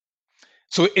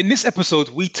So in this episode,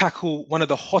 we tackle one of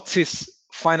the hottest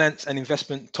finance and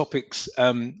investment topics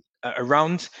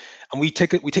around, and we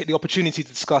take the opportunity to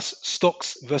discuss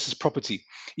stocks versus property.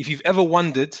 If you've ever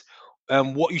wondered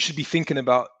what you should be thinking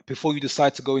about before you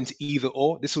decide to go into either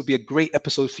or, this will be a great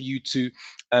episode for you to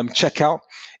check out.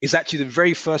 It's actually the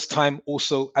very first time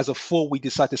also as a four we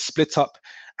decide to split up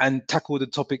and tackle the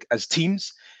topic as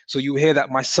teams. So you hear that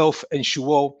myself and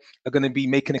Shuwal are going to be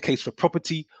making a case for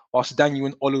property, whilst Daniel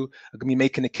and Olu are going to be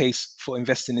making a case for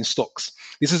investing in stocks.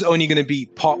 This is only going to be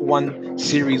part one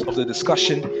series of the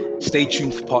discussion. Stay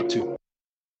tuned for part two.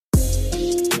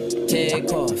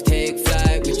 Take off, take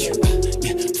flight with you.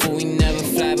 We never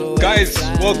fly, but guys,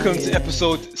 welcome to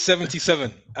episode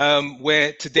 77,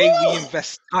 where today we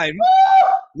invest time.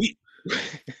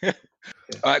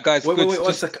 All right, guys. Wait,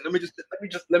 1 second. Let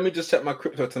me just check my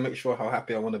crypto to make sure how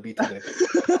happy I want to be today.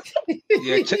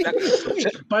 Yeah, check that.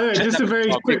 By the way, just a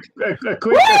very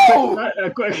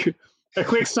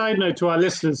quick side note to our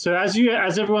listeners. So, as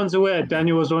everyone's aware,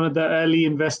 Daniel was one of the early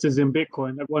investors in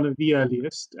Bitcoin, one of the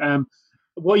earliest.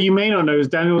 What you may not know is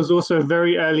Daniel was also a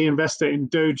very early investor in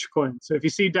Dogecoin. So, if you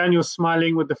see Daniel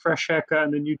smiling with the fresh haircut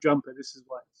and the new jumper, this is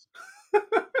why.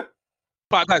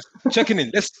 All right, guys, checking in.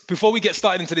 Before we get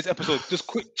started into this episode, just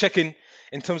quick check-in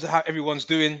terms of how everyone's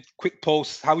doing. Quick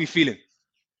pulse. How are we feeling?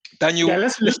 Daniel,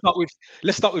 let's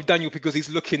start with Daniel because he's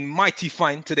looking mighty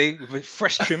fine today with a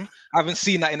fresh trim. I haven't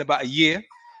seen that in about a year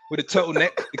with a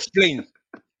turtleneck. Explain.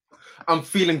 I'm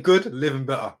feeling good, living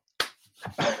better.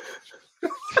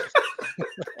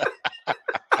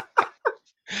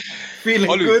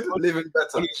 Feeling good, living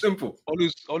better. Simple.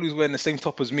 Olu's wearing the same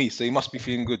top as me, so he must be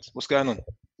feeling good. What's going on?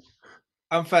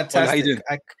 I'm fantastic. How you doing?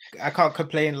 I can't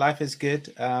complain. Life is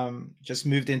good. Just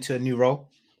moved into a new role.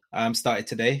 Started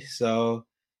today, so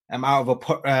I'm out of a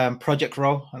project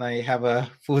role, and I have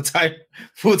a full-time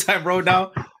role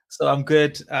now. So I'm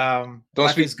good.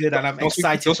 Life is good, and I'm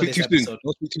excited for this episode.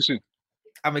 Don't speak too soon.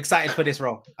 I'm excited for this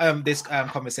role. This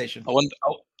conversation. I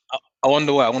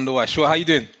wonder why. Sure, how you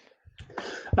doing?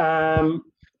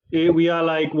 We are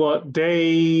like what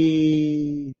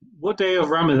day of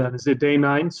Ramadan? Is it day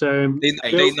 9? So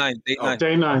day nine.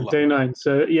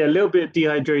 So yeah, a little bit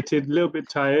dehydrated, a little bit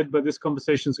tired, but this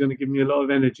conversation is going to give me a lot of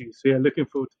energy. So yeah, looking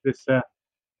forward to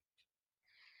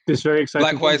this very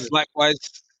exciting. Likewise.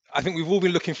 I think we've all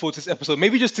been looking forward to this episode.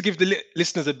 Maybe just to give the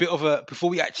listeners a bit of before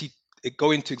we actually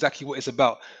go into exactly what it's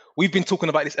about. We've been talking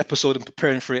about this episode and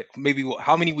preparing for it. Maybe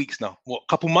how many weeks now? What,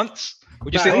 couple months?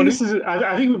 Would you say?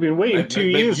 I think we've been waiting 2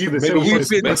 years for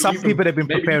this. Some people have been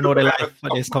preparing all their life for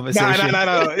this conversation.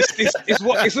 No. It's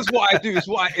just what I do. It's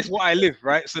what I live,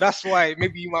 right? So that's why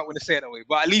maybe you might want to say it that way.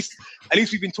 But at least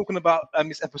we've been talking about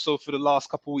this episode for the last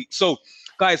couple of weeks. So,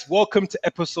 guys, welcome to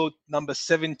episode number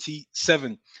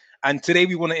 77. And today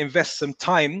we want to invest some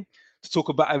time to talk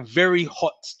about a very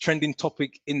hot trending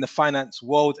topic in the finance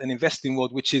world and investing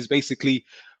world, which is basically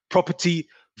property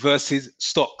versus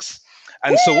stocks.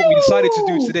 And so what we decided to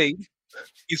do today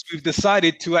is we've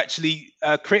decided to actually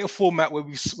create a format where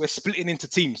we're splitting into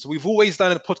teams. So we've always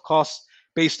done a podcast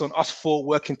based on us four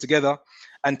working together.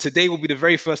 And today will be the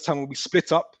very first time we'll be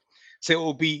split up. So it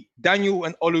will be Daniel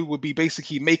and Olu will be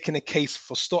basically making a case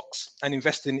for stocks and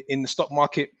investing in the stock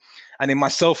market. And then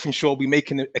myself and Shaw will be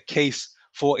making a case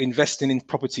for investing in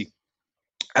property.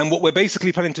 And what we're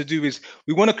basically planning to do is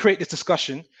we want to create this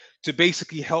discussion to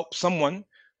basically help someone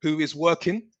who is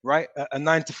working, right, a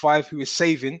 9 to 5, who is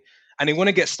saving, and they want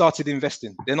to get started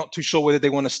investing. They're not too sure whether they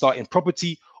want to start in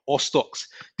property or stocks.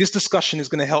 This discussion is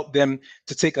going to help them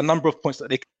to take a number of points that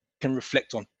they can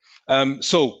reflect on.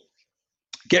 So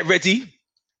get ready,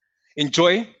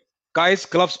 enjoy. Guys,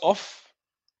 gloves off.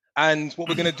 And what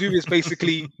we're going to do is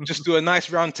basically just do a nice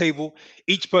round table.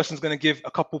 Each person's going to give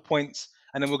a couple points,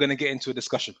 and then we're going to get into a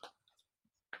discussion.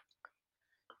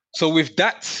 So with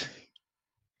that,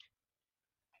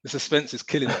 the suspense is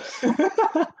killing us.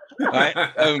 All right.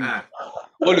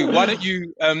 Olu, why don't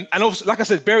you, and also, like I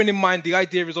said, bearing in mind, the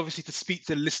idea is obviously to speak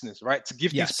to the listeners, right? To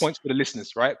give these points for the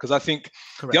listeners, right? Because I think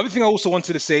the other thing I also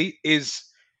wanted to say is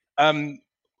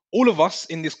all of us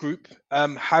in this group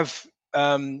have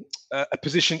a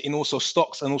position in also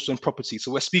stocks and also in property.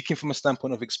 So we're speaking from a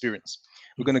standpoint of experience.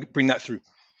 We're going to bring that through.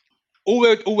 All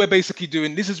we're basically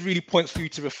doing, this is really points for you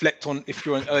to reflect on if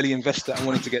you're an early investor and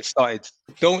wanting to get started.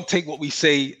 Don't take what we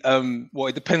say, well,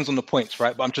 it depends on the points,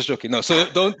 right? But I'm just joking. No, so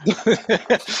don't.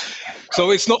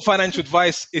 So it's not financial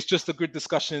advice. It's just a good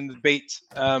discussion and debate.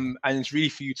 And it's really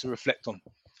for you to reflect on.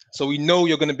 So we know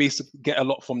you're going to get a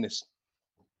lot from this.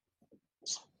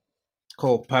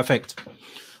 Cool. Perfect.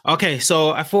 Okay,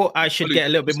 so I thought I should get a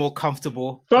little bit more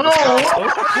comfortable.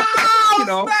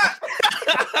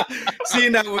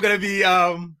 seeing that we're gonna be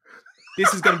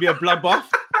this is gonna be a bloodbath.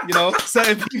 You know,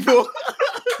 certain people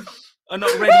are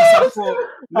not ready. So I thought,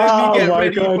 let me get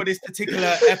ready for this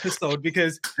particular episode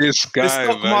because This guy, the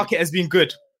stock man. market has been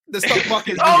good. The stock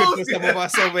market has been good for some of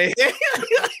us over here.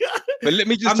 But let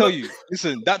me just tell you,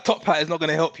 listen, that top hat is not going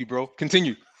to help you, bro.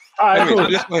 Continue. All right, Anyway,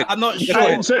 cool. let's go ahead. I'm not Let's go sure.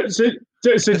 ahead. So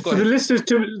go for the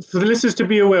listeners to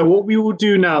be aware, what we will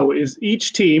do now is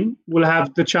each team will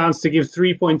have the chance to give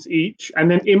 3 points each, and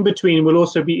then in between we'll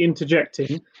also be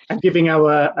interjecting and giving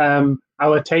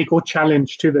our take or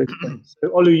challenge to those points. So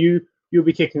Olu, you'll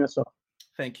be kicking us off.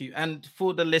 Thank you. And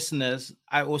for the listeners,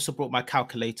 I also brought my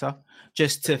calculator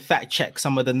just to fact check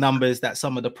some of the numbers that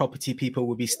some of the property people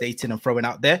will be stating and throwing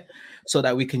out there so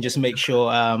that we can just make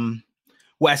sure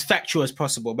we're as factual as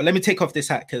possible. But let me take off this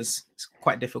hat because it's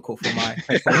quite difficult for my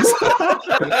headphones.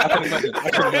 I can imagine.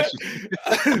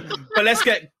 But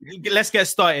let's get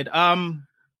started.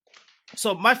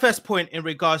 So my first point in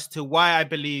regards to why I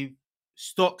believe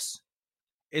stocks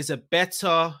is a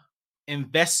better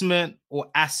investment or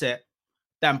asset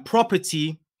than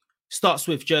property starts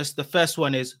with just the first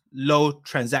one is low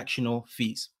transactional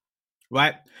fees,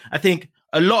 right? I think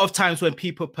a lot of times when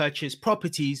people purchase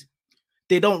properties,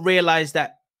 they don't realize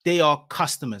that they are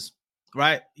customers,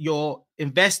 right? You're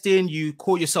investing, you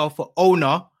call yourself an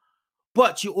owner,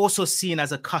 but you're also seen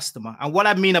as a customer. And what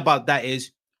I mean about that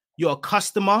is you're a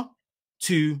customer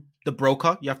to the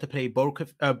broker. You have to pay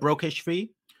brokerage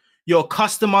fee. You're a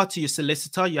customer to your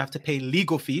solicitor. You have to pay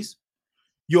legal fees.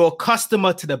 You're a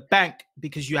customer to the bank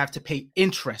because you have to pay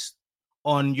interest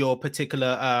on your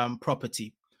particular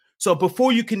property. So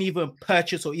before you can even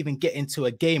purchase or even get into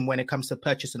a game when it comes to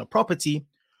purchasing a property,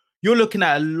 you're looking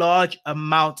at a large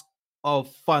amount of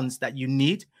funds that you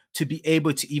need to be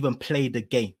able to even play the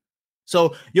game.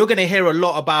 So you're going to hear a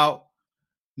lot about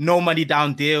no money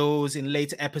down deals in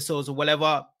later episodes or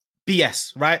whatever.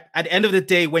 BS, right? At the end of the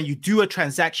day, when you do a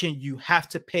transaction, you have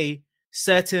to pay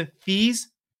certain fees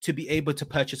to be able to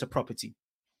purchase a property.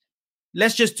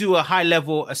 Let's just do a high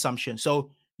level assumption.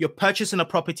 So you're purchasing a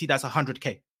property that's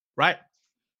 100K, right?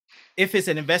 If it's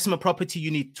an investment property, you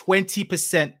need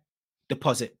 20%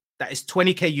 deposit. That is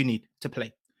 20K you need to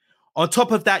play. On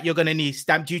top of that, you're going to need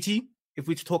stamp duty. If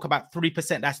we talk about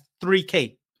 3%, that's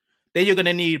 3K. Then you're going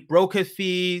to need broker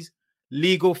fees,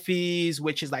 legal fees,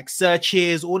 which is like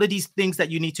searches, all of these things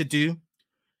that you need to do.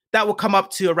 That will come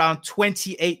up to around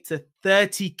 28 to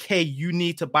 30K you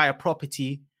need to buy a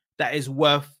property that is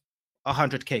worth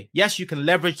 100K. Yes, you can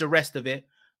leverage the rest of it,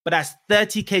 but that's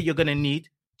 30K you're going to need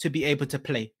to be able to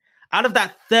play. Out of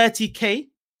that 30K,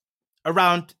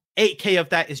 around 8K of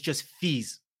that is just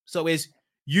fees. So it's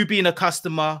you being a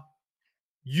customer,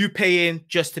 you paying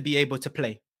just to be able to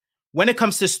play. When it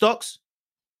comes to stocks,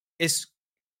 it's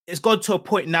gone to a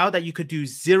point now that you could do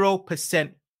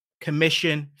 0%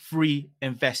 commission-free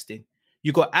investing.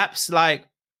 You got apps like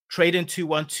Trading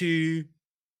 212,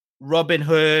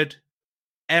 Robinhood,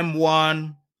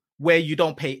 M1, where you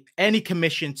don't pay any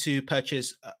commission to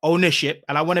purchase ownership.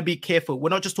 And I want to be careful. We're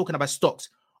not just talking about stocks,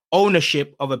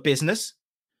 ownership of a business.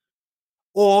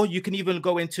 Or you can even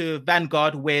go into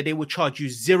Vanguard where they will charge you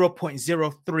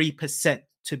 0.03%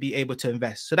 to be able to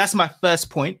invest. So that's my first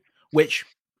point, which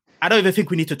I don't even think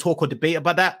we need to talk or debate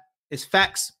about that. It's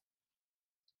facts.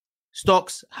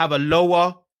 Stocks have a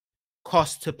lower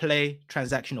cost to play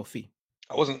transactional fee.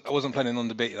 I wasn't planning on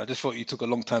debating. I just thought you took a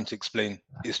long time to explain.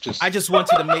 It's just I just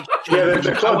wanted to make sure. Yeah,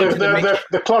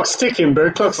 the clock's ticking,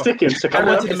 bro. Clock's ticking. So I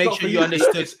wanted to make sure you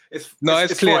understood. It's clear.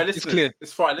 for our It's listeners. clear.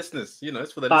 It's for our listeners. You know,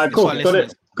 it's for the all right,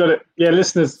 listeners. cool. Got it. Yeah,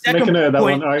 listeners, make a note of that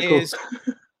one. All right, cool.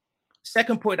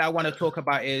 Second point I want to talk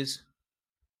about is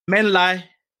men lie,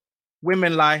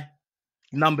 women lie,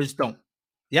 numbers don't.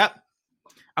 Yep.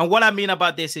 And what I mean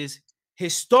about this is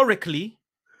historically,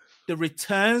 the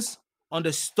returns on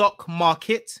the stock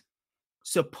market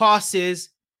surpasses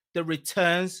the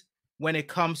returns when it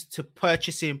comes to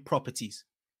purchasing properties.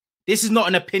 This is not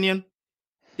an opinion.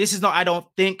 This is not, I don't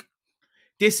think.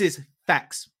 This is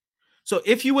facts. So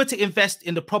if you were to invest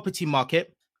in the property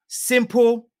market,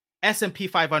 simple S&P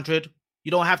 500,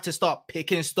 you don't have to start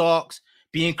picking stocks,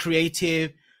 being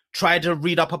creative, try to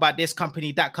read up about this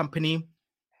company, that company.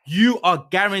 You are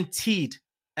guaranteed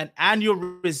an annual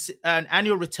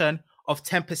return of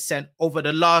 10% over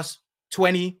the last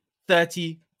 20,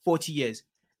 30, 40 years.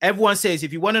 Everyone says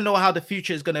if you want to know how the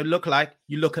future is going to look like,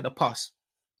 you look at the past,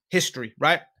 history,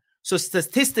 right? So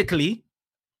statistically,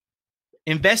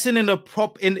 investing in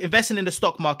the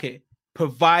stock market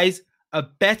provides a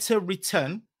better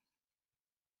return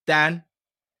than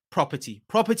property.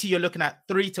 Property, you're looking at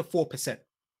 3 to 4%.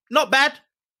 Not bad,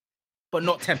 but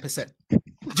not 10%.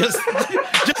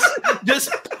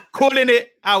 Just calling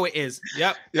it how it is.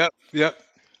 Yep. Yep.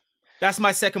 That's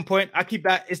my second point. I keep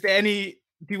that. Is there any?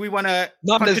 Do we want to?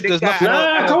 No, there's that? nothing.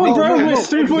 No, come on, bro. It's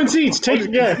 3 points each.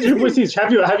 3 points each.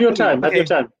 Have your time. Have your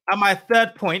time. And my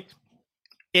third point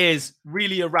is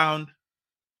really around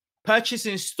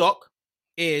purchasing stock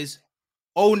is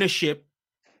ownership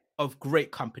of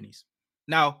great companies.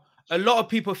 Now, a lot of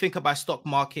people think about stock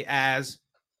market as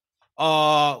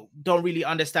don't really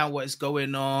understand what is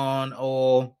going on,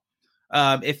 or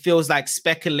it feels like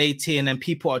speculating and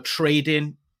people are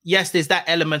trading. Yes, there's that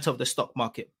element of the stock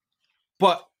market.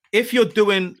 But if you're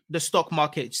doing the stock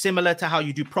market similar to how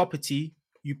you do property,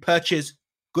 you purchase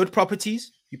good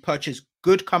properties, you purchase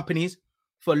good companies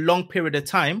for a long period of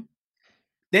time,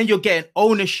 then you're getting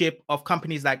ownership of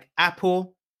companies like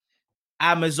Apple,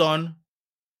 Amazon.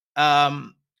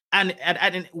 And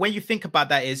when you think about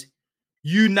that is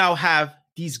you now have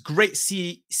these great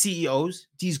CEOs,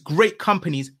 these great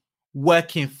companies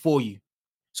working for you.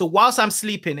 So whilst I'm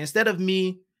sleeping, instead of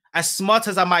me, as smart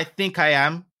as I might think I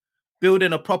am,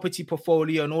 building a property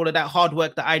portfolio and all of that hard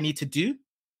work that I need to do,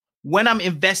 when I'm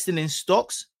investing in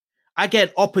stocks, I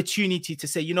get opportunity to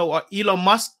say, you know what, Elon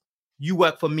Musk, you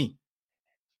work for me.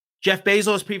 Jeff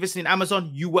Bezos, previously in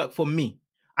Amazon, you work for me.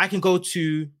 I can go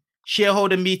to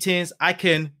shareholder meetings. I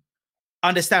can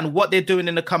understand what they're doing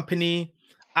in the company.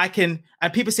 And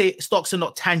people say stocks are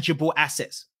not tangible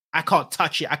assets. I can't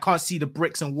touch it. I can't see the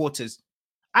bricks and waters.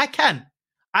 I can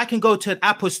go to an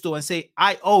Apple store and say,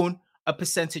 I own a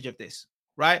percentage of this,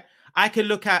 right? I can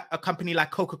look at a company like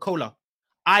Coca-Cola.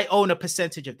 I own a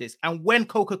percentage of this. And when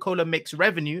Coca-Cola makes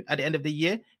revenue at the end of the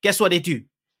year, guess what they do?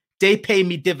 They pay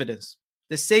me dividends.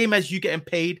 The same as you getting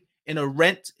paid in a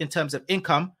rent in terms of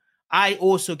income, I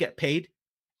also get paid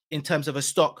in terms of a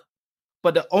stock.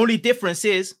 But the only difference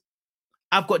is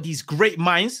I've got these great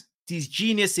minds, these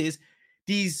geniuses,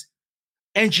 these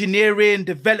engineering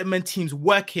development teams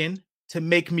working to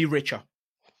make me richer.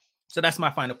 So that's my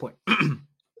final point.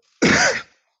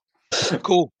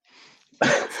 Cool.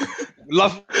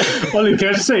 Love. Ollie, can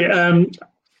I just say, I'm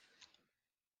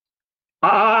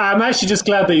actually just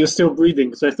glad that you're still breathing,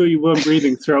 because I thought you weren't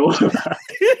breathing through all of that.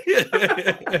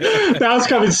 That was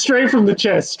coming straight from the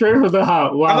chest, straight from the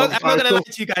heart. Wow. I'm not going to lie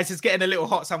to you guys. It's getting a little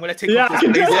hot, so I'm going to take off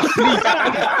this.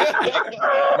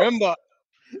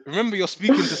 Remember, you're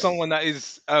speaking to someone that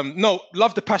is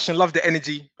love the passion, love the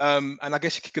energy, and I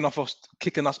guess you're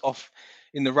kicking us off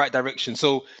in the right direction.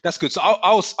 So that's good. So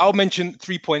I'll mention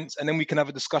 3 points, and then we can have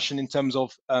a discussion in terms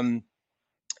of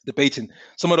debating.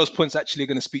 Some of those points actually are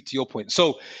going to speak to your point.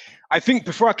 So I think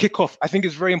before I kick off, I think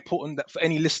it's very important that for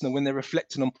any listener, when they're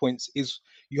reflecting on points, is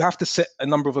you have to set a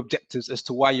number of objectives as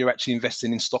to why you're actually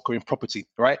investing in stock or in property,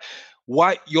 right?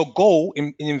 Why your goal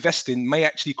in investing may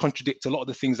actually contradict a lot of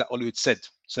the things that Olu had said.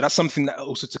 So that's something that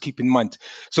also to keep in mind.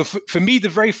 So for me, the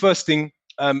very first thing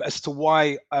as to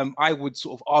why I would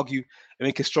sort of argue and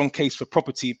make a strong case for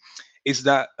property is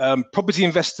that property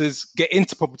investors get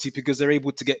into property because they're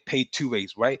able to get paid two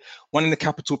ways, right? One in the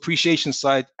capital appreciation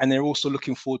side, and they're also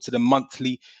looking forward to the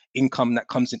monthly income that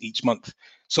comes in each month.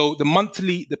 So the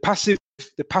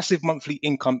passive monthly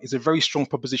income is a very strong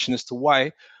proposition as to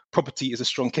why property is a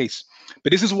strong case.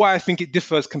 But this is why I think it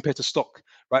differs compared to stock,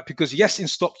 right? Because yes, in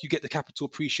stock, you get the capital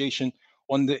appreciation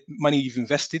on the money you've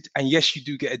invested, and yes, you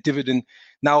do get a dividend.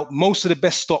 Now, most of the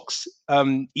best stocks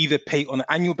either pay on an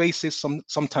annual basis,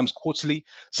 sometimes quarterly.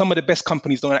 Some of the best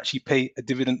companies don't actually pay a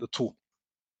dividend at all.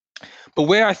 But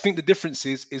where I think the difference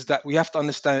is that we have to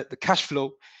understand that the cash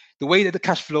flow, the way that the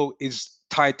cash flow is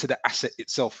tied to the asset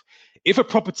itself. If a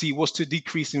property was to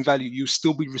decrease in value, you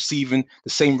still be receiving the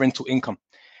same rental income.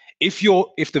 If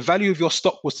the value of your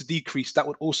stock was to decrease, that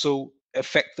would also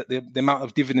affect the amount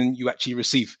of dividend you actually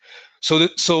receive. So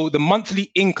the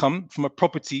monthly income from a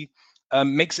property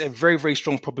makes it a very, very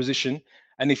strong proposition.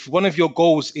 And if one of your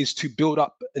goals is to build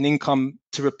up an income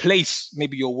to replace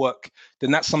maybe your work, then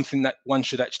that's something that one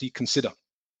should actually consider.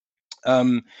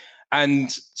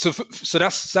 And so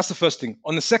that's the first thing.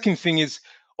 On the second thing is,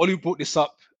 Olu brought this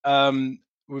up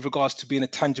with regards to being a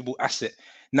tangible asset.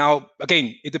 Now,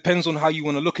 again, it depends on how you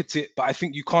want to look at it, but I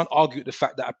think you can't argue at the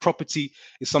fact that a property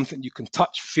is something you can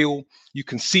touch, feel, you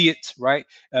can see it, right?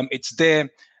 It's there.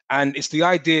 And it's the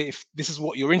idea, if this is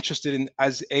what you're interested in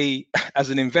as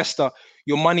an investor,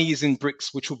 your money is in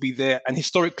bricks, which will be there. And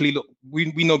historically, look,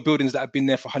 we know buildings that have been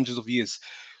there for hundreds of years.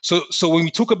 So when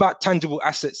we talk about tangible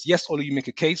assets, yes, Olu, you make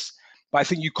a case, but I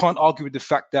think you can't argue with the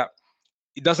fact that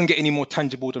it doesn't get any more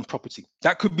tangible than property.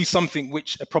 That could be something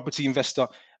which a property investor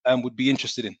would be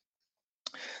interested in.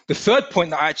 The third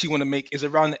point that I actually want to make is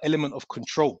around the element of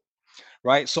control,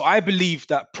 right? So I believe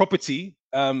that property,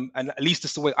 and at least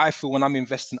that's the way I feel when I'm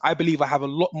investing, I believe I have a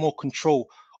lot more control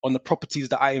on the properties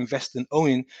that I invest in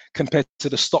owning compared to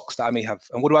the stocks that I may have.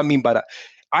 And what do I mean by that?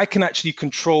 I can actually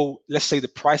control, let's say, the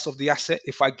price of the asset.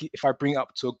 If I bring it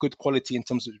up to a good quality in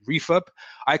terms of refurb,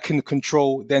 I can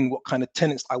control then what kind of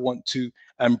tenants I want to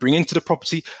bring into the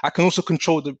property. I can also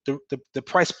control the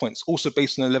price points, also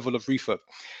based on the level of refurb.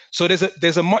 So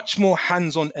there's a much more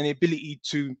hands-on and ability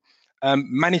to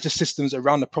manage the systems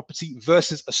around the property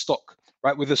versus a stock.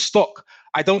 Right, with a stock,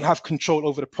 I don't have control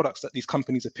over the products that these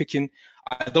companies are picking.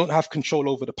 I don't have control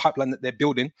over the pipeline that they're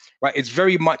building. Right, it's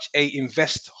very much a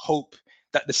invest, hope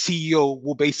that the CEO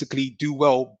will basically do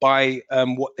well by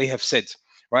what they have said,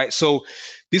 right? So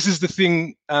this is the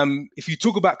thing. If you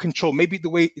talk about control, maybe the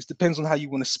way it depends on how you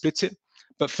want to split it.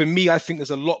 But for me, I think there's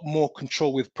a lot more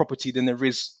control with property than there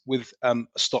is with a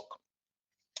stock.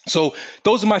 So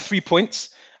those are my 3 points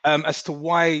as to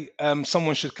why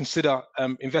someone should consider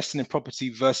investing in property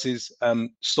versus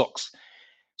stocks.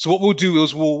 So what we'll do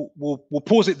is we'll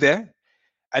pause it there.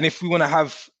 And if we want to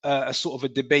have a sort of a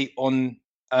debate on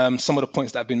some of the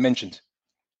points that have been mentioned.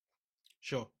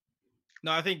 Sure.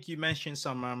 No, I think you mentioned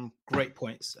some great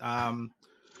points.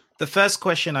 The first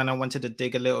question, and I wanted to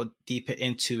dig a little deeper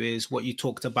into, is what you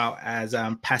talked about as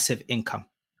passive income.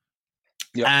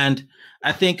 Yep. And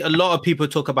I think a lot of people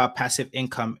talk about passive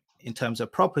income in terms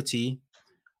of property,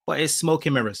 but it's smoke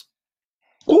and mirrors.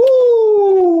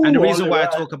 Ooh, and the reason why I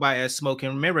talk about it as smoke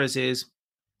and mirrors is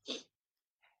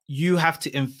you have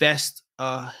to invest,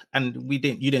 and you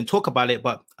didn't talk about it,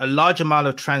 but a large amount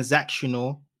of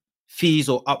transactional fees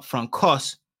or upfront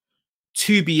costs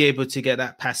to be able to get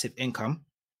that passive income.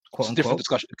 Quote unquote. Different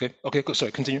discussion. Okay. Good.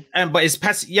 Sorry. Continue. But it's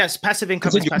passive. Yes, passive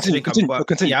income is passive income.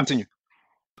 Continue.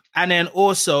 And then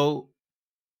also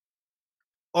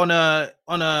on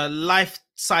a life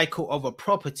cycle of a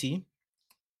property,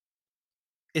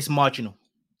 it's marginal.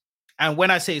 And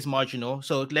when I say it's marginal,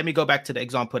 so let me go back to the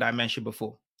example that I mentioned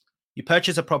before. You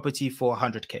purchase a property for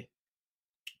 100K.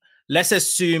 Let's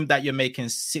assume that you're making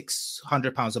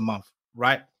 £600 a month,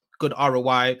 right? Good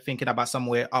ROI, thinking about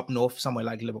somewhere up north, somewhere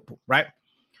like Liverpool, right?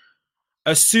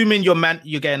 Assuming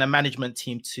you're getting a management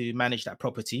team to manage that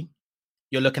property,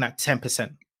 you're looking at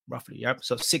 10% roughly, yeah?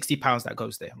 So £60 that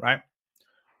goes there, right?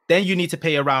 Then you need to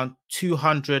pay around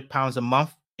 £200 a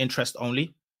month, interest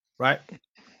only, right?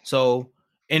 So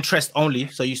interest only,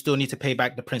 so you still need to pay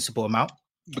back the principal amount.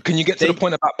 But can you get to the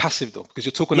point about passive though? Because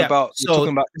you're talking about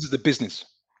this is the business.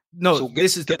 No, so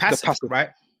this is the passive, right?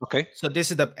 Okay. So this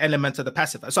is the element of the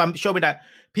passive. So I'm showing that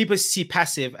people see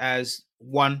passive as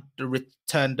one, the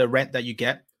return, the rent that you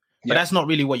get, but that's not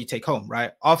really what you take home,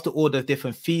 right? After all the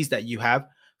different fees that you have,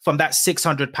 from that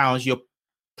 £600, you're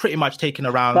pretty much taking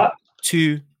around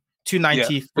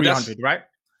 290, 300, right?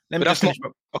 Let me just finish.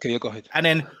 Okay, go ahead. And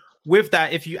then with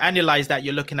that, if you annualize that,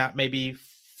 you're looking at maybe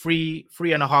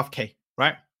 3.5K,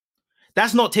 right?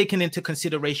 That's not taking into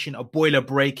consideration a boiler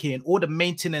break-in, all the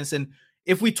maintenance. And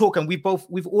if we talk, and we've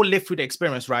all lived through the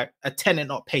experience, right? A tenant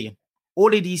not paying.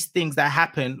 All of these things that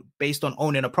happen based on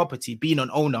owning a property, being an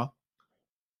owner,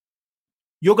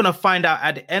 you're going to find out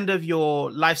at the end of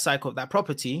your life cycle of that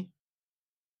property,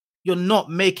 you're not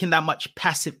making that much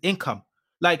passive income.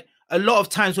 Like a lot of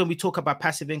times when we talk about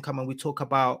passive income and we talk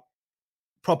about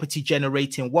property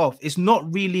generating wealth, it's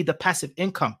not really the passive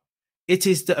income. It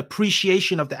is the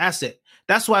appreciation of the asset.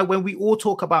 That's why when we all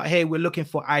talk about, hey, we're looking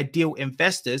for ideal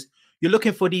investors, you're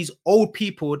looking for these old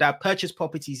people that purchased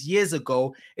properties years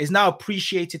ago, is now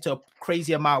appreciated to a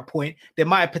crazy amount of point. They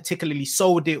might have particularly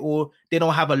sold it or they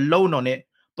don't have a loan on it.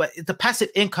 But the passive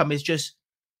income is just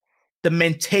the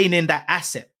maintaining that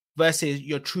asset versus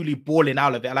you're truly balling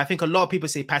out of it. And I think a lot of people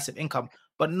say passive income,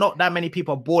 but not that many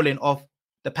people are balling off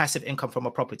the passive income from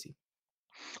a property.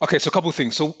 Okay, so a couple of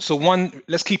things. So one,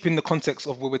 let's keep in the context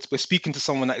of where we're speaking to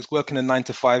someone that is working a 9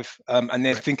 to 5 and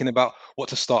they're thinking about what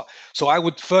to start. So I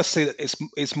would first say that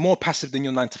it's more passive than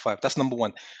your 9 to 5. That's number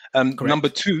one. Number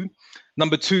two,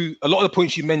 a lot of the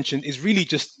points you mentioned is really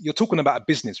just, you're talking about a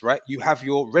business, right? You have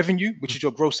your revenue, which is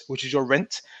your gross, which is your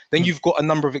rent. Then you've got a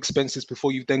number of expenses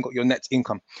before you've then got your net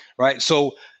income, right?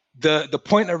 So the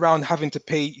point around having to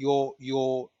pay your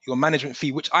management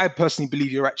fee, which I personally believe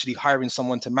you're actually hiring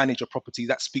someone to manage a property,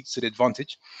 that speaks to the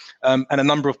advantage, and a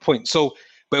number of points. So,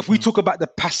 but if we talk about the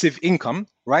passive income,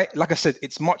 right? Like I said,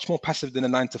 it's much more passive than a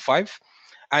 9 to 5.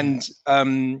 And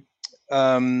how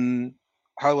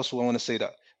else do I want to say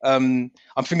that? I'm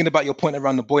thinking about your point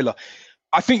around the boiler.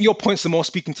 I think your points are more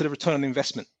speaking to the return on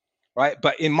investment, right?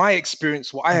 But in my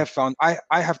experience, what I have found, I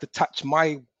have detached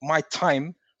my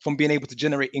time from being able to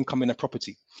generate income in a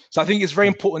property. So I think it's very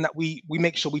important that we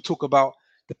make sure we talk about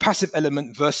the passive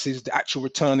element versus the actual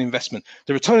return on investment.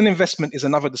 The return on investment is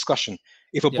another discussion.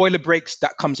 If a boiler breaks,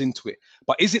 that comes into it.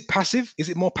 But is it passive? Is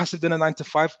it more passive than a 9 to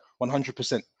 5?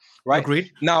 100%. Right.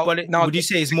 Agreed. Now, now, would you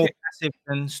say it's more passive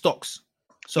than stocks?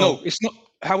 So no, it's not.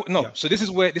 So this is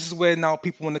where now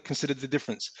people want to consider the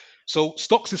difference. So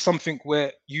stocks is something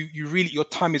where you really, your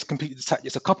time is completely detached.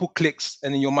 It's a couple clicks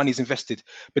and then your money is invested.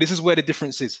 But this is where the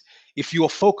difference is. If you are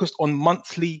focused on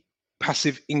monthly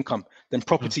passive income, then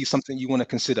property is something you want to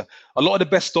consider. A lot of the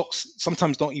best stocks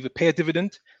sometimes don't even pay a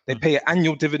dividend. They pay an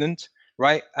annual dividend,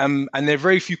 right? And there are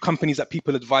very few companies that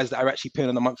people advise that are actually paying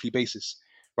on a monthly basis,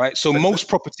 right? So most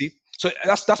property. So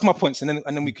that's my points, and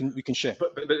then we can share.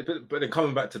 But then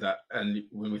coming back to that, and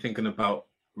when we're thinking about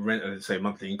rent and say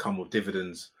monthly income or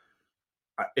dividends,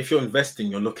 if you're investing,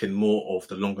 you're looking more of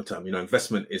the longer term.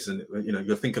 Investment isn't.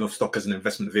 You're thinking of stock as an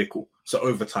investment vehicle. So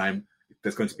over time,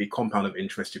 there's going to be compound of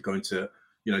interest. You're going to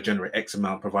generate X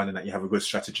amount, providing that you have a good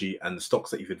strategy and the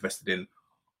stocks that you've invested in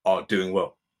are doing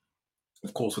well.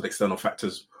 Of course, with external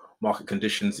factors, market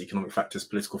conditions, economic factors,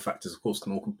 political factors, of course,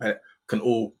 can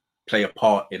all play a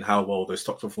part in how well those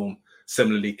stocks perform.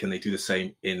 Similarly, can they do the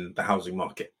same in the housing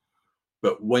market?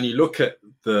 But when you look at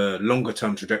the longer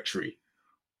term trajectory,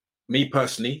 me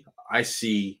personally, I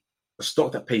see a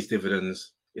stock that pays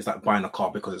dividends is like buying a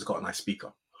car because it's got a nice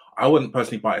speaker. I wouldn't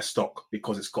personally buy a stock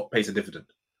because pays a dividend,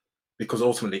 because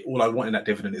ultimately all I want in that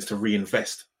dividend is to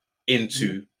reinvest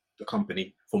into the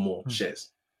company for more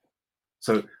shares.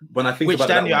 So when I think about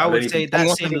Daniel, that, I would say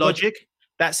that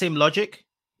same logic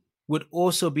would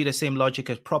also be the same logic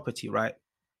as property, right?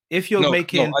 If you're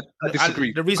making, I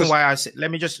disagree. The reason why I say, let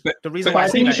me just, the reason But why I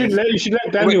think you should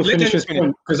let Daniel finish his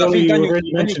point, because you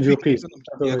already mentioned your piece.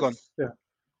 Yeah, go on. Yeah.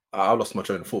 I lost my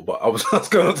train of thought, but I was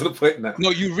going on to the point now. No,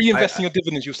 you reinvest in your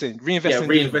dividends. You're saying reinvest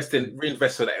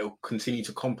so that it will continue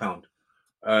to compound.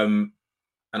 And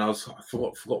I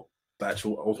forgot the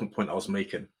actual ultimate point I was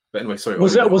making. But anyway, sorry.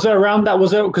 Was it around that?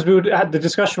 Was it because the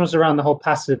discussion was around the whole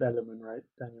passive element, right,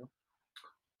 Daniel?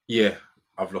 Yeah,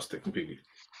 I've lost it completely.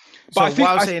 So what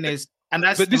I'm saying is, and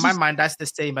that's in my mind, that's the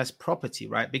same as property,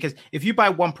 right? Because if you buy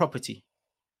one property,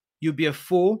 you'd be a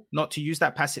fool not to use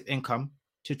that passive income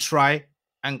to try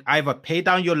and either pay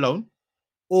down your loan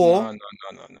or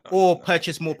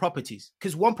purchase more properties.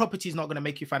 Because one property is not going to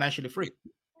make you financially free.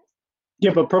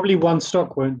 Yeah, but probably one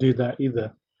stock won't do that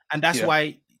either. And that's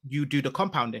why you do the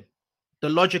compounding. The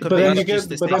logic of it is just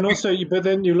the same. But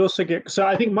then you'll also get. So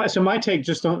I think my take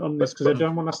just on this, because I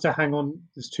don't want us to hang on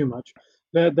this too much.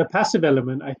 The passive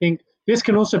element, I think this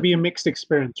can also be a mixed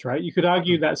experience, right? You could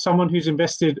argue that someone who's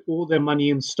invested all their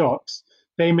money in stocks,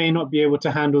 they may not be able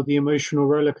to handle the emotional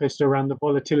roller coaster around the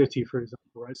volatility, for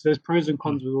example, right? So there's pros and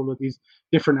cons with all of these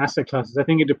different asset classes. I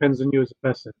think it depends on you as a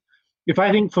person. If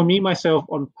I think for me, myself,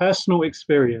 on personal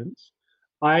experience,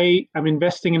 I am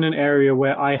investing in an area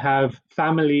where I have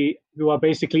family who are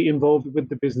basically involved with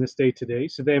the business day to day.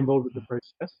 So they're involved with the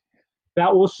process. That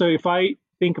also, if I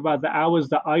think about the hours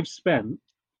that I've spent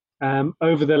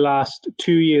over the last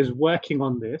 2 years working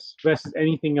on this versus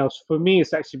anything else, for me,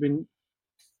 it's actually been,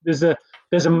 there's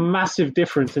a massive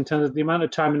difference in terms of the amount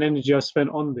of time and energy I've spent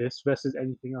on this versus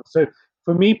anything else. So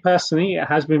for me personally, it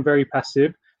has been very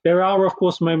passive. There are, of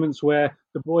course, moments where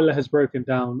the boiler has broken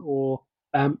down or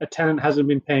a tenant hasn't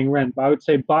been paying rent. But I would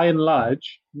say by and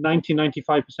large,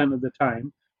 95% of the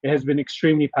time, it has been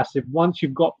extremely passive. Once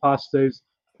you've got past those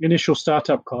initial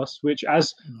startup costs, which,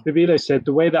 as Vivilo said,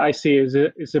 the way that I see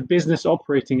it is a business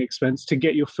operating expense to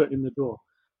get your foot in the door.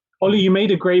 Ollie, you made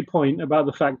a great point about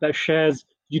the fact that shares,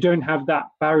 you don't have that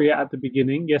barrier at the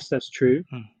beginning. Yes, that's true.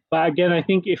 But again, I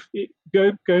think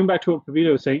going back to what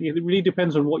Vivilo was saying, it really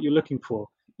depends on what you're looking for.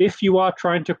 If you are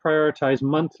trying to prioritize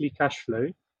monthly cash flow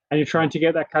and you're trying to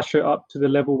get that cash flow up to the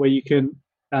level where you can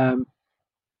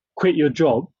quit your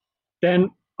job,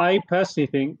 then I personally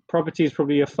think property is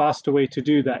probably a faster way to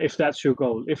do that if that's your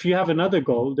goal. If you have another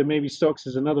goal, then maybe stocks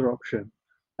is another option.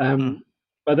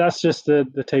 But that's just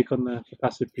the take on the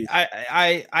passive piece.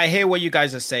 I hear what you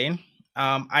guys are saying.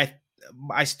 I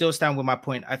still stand with my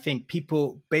point. I think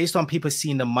people, based on people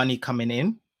seeing the money coming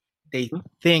in, they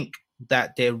think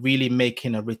that they're really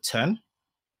making a return.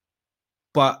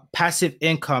 But passive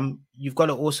income, you've got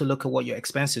to also look at what your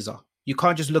expenses are. You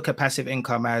can't just look at passive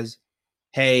income as,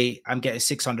 hey, I'm getting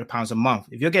 £600 a month.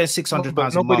 If you're getting £600 a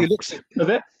month, nobody looks at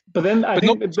it. But then I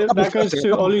think that goes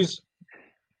to Ollie's.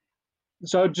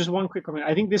 So just one quick comment.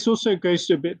 I think this also goes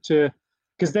to a bit to,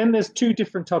 because then there's two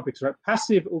different topics, right?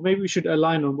 Passive, or maybe we should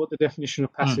align on what the definition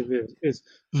of passive is.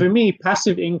 For me,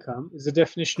 passive income is the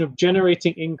definition of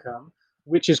generating income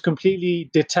which is completely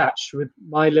detached with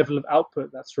my level of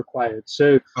output that's required.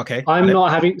 So I'm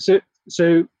not having,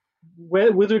 so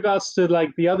with regards to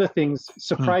like the other things,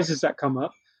 surprises that come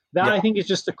up, that I think is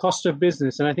just the cost of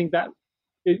business, and I think that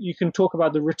you can talk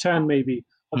about the return maybe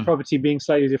of property being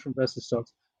slightly different versus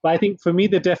stocks. But I think for me,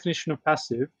 the definition of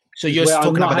passive. So you're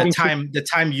talking about the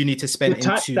time you need to spend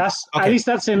into. That's at least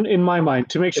that's in my mind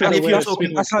to make sure. And if you're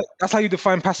talking, that's how you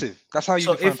define passive. That's how you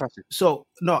define passive. So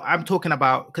no, I'm talking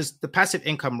about, because the passive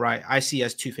income, right? I see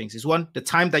as two things. Is one, the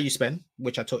time that you spend,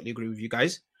 which I totally agree with you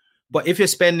guys. But if you're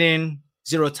spending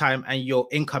zero time and your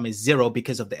income is zero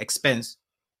because of the expense,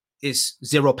 is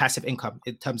zero passive income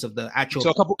in terms of the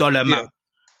actual dollar amount.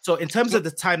 So in terms of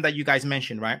the time that you guys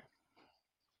mentioned, right?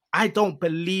 I don't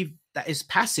believe that is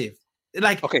passive.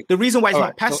 Like, the reason why it's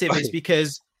not passive is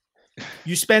because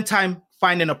you spend time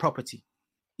finding a property.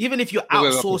 Even if you're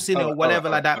outsourcing or whatever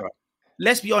like that,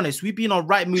 let's be honest, we've been on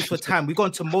Rightmove for time. We've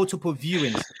gone to multiple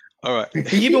viewings. All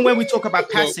right. Even when we talk about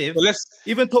passive,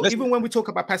 even when we talk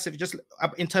about passive, just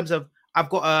in terms of, I've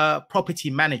got a property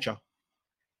manager.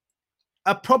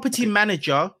 A property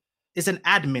manager is an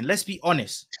admin. Let's be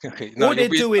honest. All they're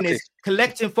doing is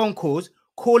collecting phone calls,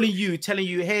 calling you, telling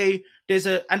you, hey,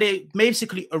 and they're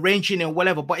basically arranging and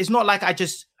whatever. But it's not like I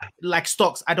just, like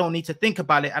stocks, I don't need to think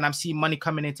about it and I'm seeing money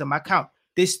coming into my account.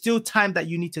 There's still time that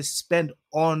you need to spend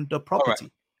on the property.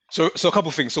 Right. So a couple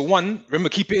of things. So one, remember,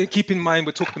 keep in mind,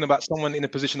 we're talking about someone in a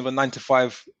position of a 9 to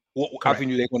 5, what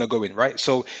avenue they want to go in, right?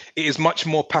 So it is much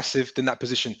more passive than that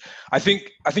position. I think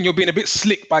you're being a bit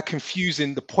slick by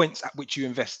confusing the points at which you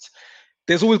invest.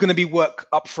 There's always going to be work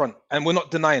up front, and we're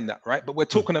not denying that, right? But we're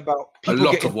talking about a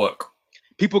lot of work.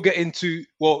 People get into,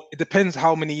 well, it depends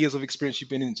how many years of experience you've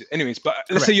been into. Anyways, but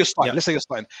let's say you're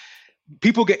starting.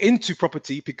 People get into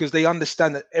property because they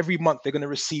understand that every month they're going to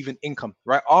receive an income,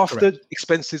 right? After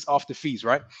expenses, after fees,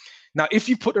 right? Now, if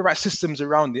you put the right systems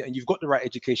around it and you've got the right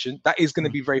education, that is going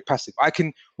to be very passive.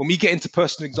 When we get into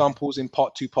personal examples in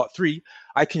part 2, part 3,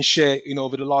 I can share,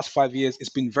 over the last 5 years, it's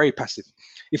been very passive.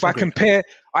 If I compare,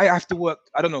 I have to work,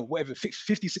 I don't know, whatever,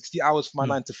 50, 60 hours for my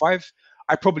 9 to 5.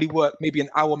 I probably work maybe an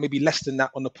hour, maybe less than that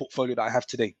on the portfolio that I have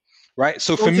today, right?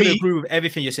 So for me, I agree with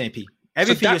everything you're saying, P.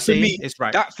 Everything you're saying is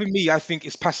right. That for me, I think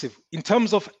is passive. In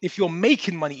terms of if you're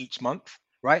making money each month,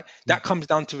 right? That comes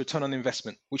down to return on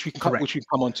investment, which we can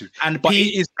come on to. And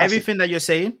P, everything that you're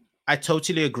saying, I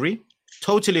totally agree.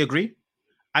 Totally agree.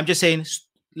 I'm just saying,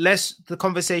 the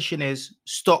conversation is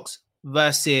stocks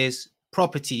versus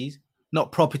properties,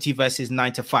 not property versus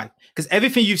 9 to 5. Because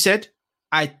everything you've said,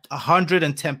 I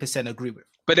 110% agree with.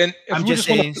 But then I'm just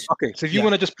saying, so if you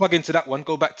want to just plug into that one,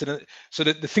 go back to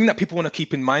the thing that people want to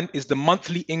keep in mind is the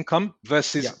monthly income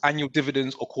versus annual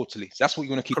dividends or quarterly. So that's what you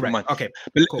want to keep in mind. Okay.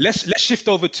 But let's shift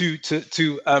over to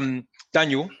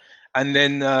Daniel and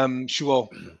then Shuol.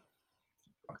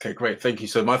 Okay, great. Thank you.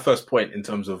 So my first point in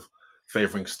terms of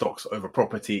favoring stocks over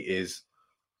property is,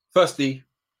 firstly,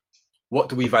 what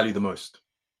do we value the most?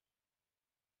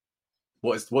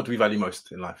 What do we value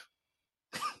most in life?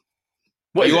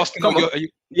 What are you asking? I'm asking.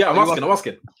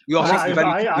 You asking?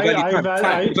 I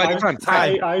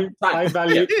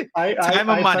value time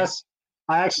and money.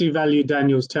 I actually value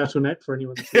Daniel's turtleneck for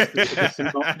anyone that's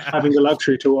not having the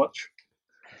luxury to watch.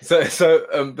 So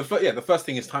the first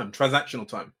thing is time, transactional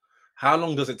time. How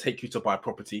long does it take you to buy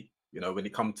property? When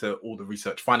it comes to all the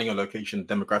research, finding a location,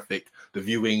 demographic, the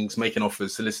viewings, making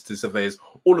offers, solicitors, surveyors,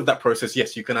 all of that process.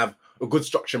 Yes, you can have a good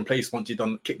structure in place once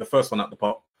you've kick the first one out the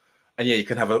pot. And you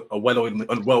can have a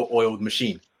well-oiled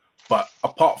machine. But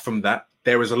apart from that,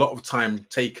 there is a lot of time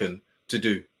taken to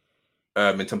do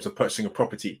in terms of purchasing a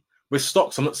property. With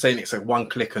stocks, I'm not saying it's like one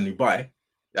click and you buy.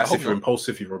 That's if you're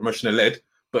impulsive, you're emotionally led.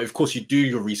 But of course, you do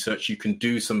your research. You can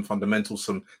do some fundamentals,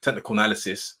 some technical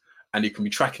analysis, and you can be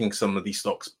tracking some of these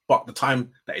stocks. But the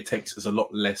time that it takes is a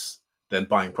lot less than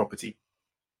buying property.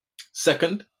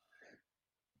 Second,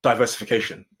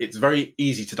 diversification. It's very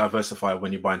easy to diversify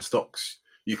when you're buying stocks.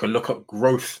 You can look at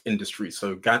growth industries,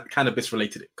 so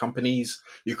cannabis-related companies.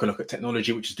 You can look at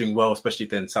technology, which is doing well, especially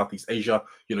in Southeast Asia.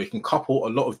 You can couple a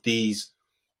lot of these,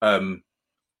 not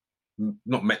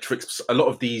metrics, a lot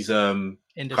of these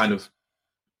kind of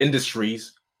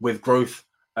industries with growth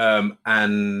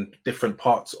and different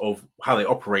parts of how they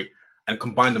operate, and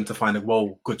combine them to find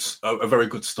a very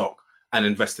good stock and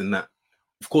invest in that.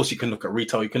 Of course, you can look at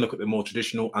retail. You can look at the more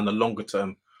traditional and the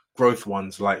longer-term growth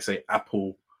ones, like say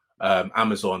Apple.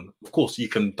 Amazon. Of course, you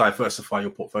can diversify your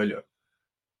portfolio.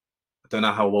 I don't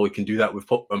know how well we can do that with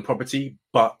property,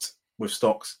 but with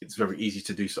stocks, it's very easy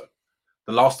to do so.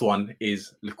 The last one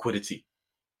is liquidity.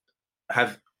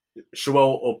 Have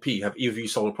Shuol or P, have either of you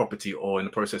sold a property or in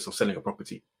the process of selling a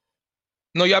property?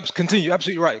 No, you continue. You're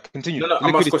absolutely right. Continue. No,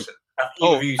 I'm asking a question. Have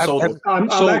either of you sold? I'm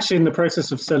actually in the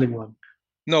process of selling one.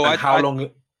 No, how long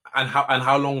And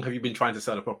how long have you been trying to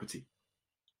sell a property?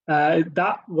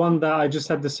 That one that I just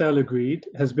had the sale agreed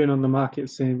has been on the market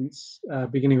since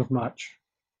beginning of March.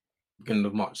 Beginning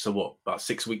of March. So what? About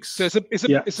 6 weeks. So it's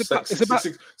about So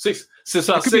it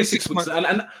could say be 6 6 weeks,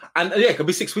 months. and yeah, it could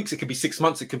be 6 weeks. It could be 6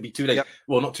 months. It could be 2 days. Yep.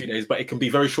 Well, not 2 days, but it can be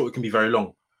very short. It can be very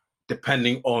long,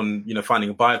 depending on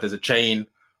finding a buyer. If there's a chain,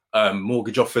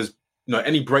 mortgage offers.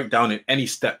 Any breakdown in any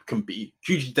step can be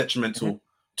hugely detrimental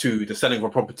to the selling of a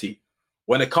property.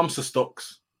 When it comes to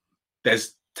stocks,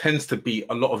 there's tends to be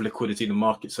a lot of liquidity in the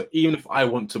market. So even if I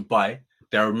want to buy,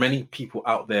 there are many people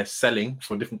out there selling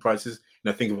for different prices.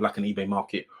 Think of it like an eBay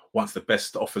market. Once the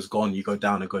best offer's gone, you go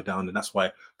down, and that's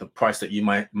why the price that you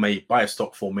may buy a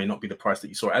stock for may not be the price that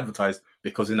you saw advertised,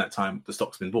 because in that time the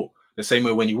stock's been bought. The same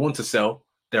way when you want to sell,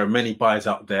 there are many buyers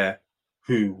out there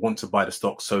who want to buy the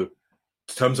stock. So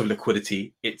in terms of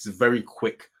liquidity, it's very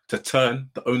quick to turn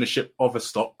the ownership of a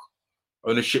stock,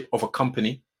 ownership of a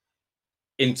company,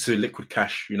 into liquid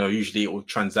cash. Usually it will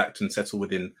transact and settle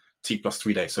within T plus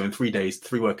 3 days. So in 3 days,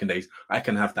 3 working days, I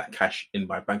can have that cash in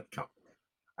my bank account.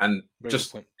 And Very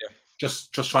just good point, yeah.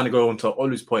 just trying to go on to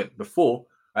Olu's point before,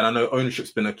 and I know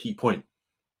ownership's been a key point.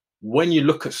 When you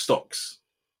look at stocks,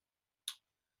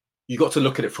 you got to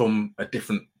look at it from a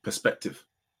different perspective.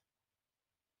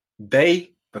 The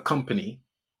company,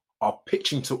 are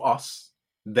pitching to us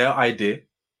their idea,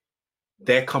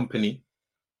 their company,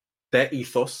 their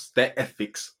ethos, their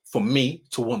ethics, for me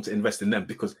to want to invest in them,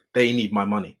 because they need my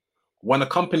money. When a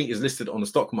company is listed on the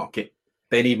stock market,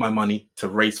 they need my money to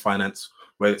raise finance,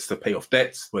 whether it's to pay off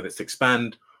debts, whether it's to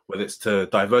expand, whether it's to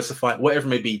diversify, whatever it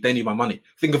may be, they need my money.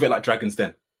 Think of it like Dragon's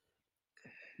Den.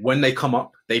 When they come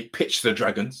up, they pitch the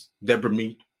Dragons, Deborah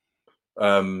Mead,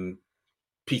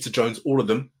 Peter Jones, all of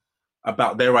them,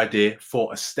 about their idea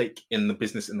for a stake in the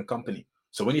business, in the company.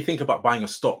 So when you think about buying a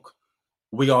stock,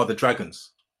 we are the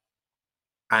Dragons.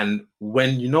 And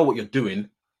when you know what you're doing,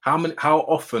 how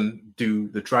often do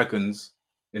the Dragons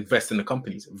invest in the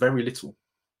companies? Very little.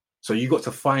 So you got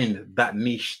to find that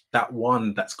niche, that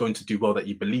one that's going to do well, that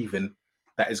you believe in,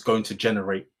 that is going to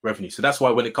generate revenue. So that's why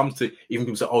when it comes to, even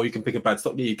people say, oh, you can pick a bad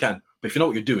stock. Yeah, you can. But if you know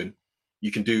what you're doing,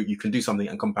 you can do something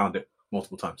and compound it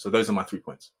multiple times. So those are my 3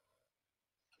 points.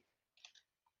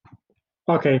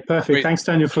 Okay, perfect. Great. Thanks,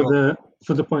 Daniel, for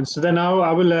the points. So then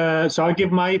I'll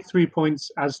give my 3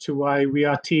 points as to why we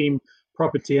are team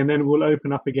property, and then we'll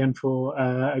open up again for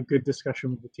a good discussion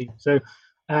with the team. So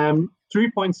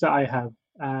 3 points that I have.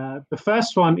 The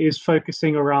first one is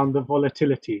focusing around the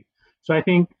volatility. So I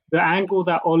think the angle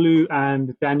that Olu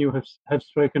and Daniel have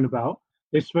spoken about,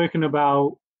 they've spoken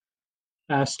about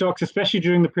stocks, especially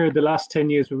during the period, the last 10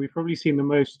 years, where we've probably seen the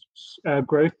most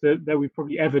growth that we've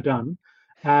probably ever done.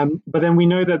 But then we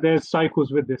know that there's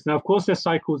cycles with this. Now, of course, there's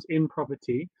cycles in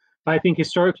property. But I think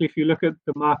historically, if you look at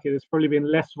the market, there's probably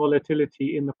been less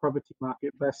volatility in the property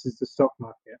market versus the stock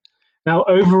market. Now,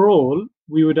 overall,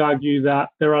 we would argue that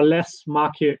there are less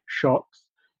market shocks.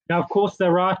 Now, of course,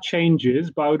 there are changes,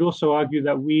 but I would also argue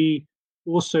that we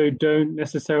also don't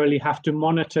necessarily have to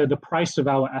monitor the price of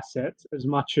our assets as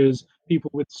much as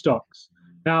people with stocks.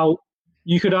 Now,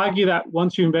 you could argue that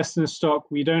once you invest in a stock,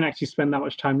 we don't actually spend that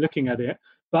much time looking at it.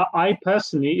 But I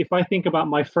personally, if I think about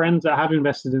my friends that have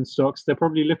invested in stocks, they're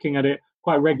probably looking at it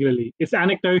quite regularly. It's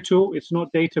anecdotal, it's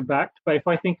not data backed. But if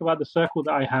I think about the circle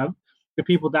that I have, the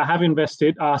people that have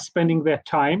invested are spending their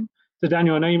time. So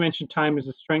Daniel, I know you mentioned time is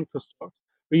a strength for stocks,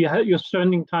 but you're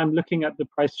spending time looking at the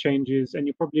price changes, and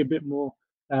you're probably a bit more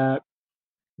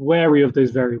wary of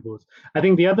those variables. I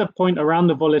think the other point around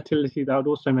the volatility that I would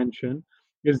also mention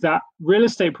is that real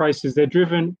estate prices, they're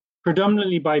driven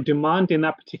predominantly by demand in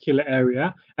that particular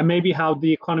area, and maybe how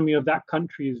the economy of that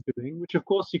country is doing, which of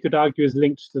course you could argue is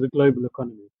linked to the global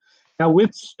economy. Now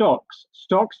with stocks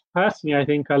personally, I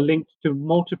think are linked to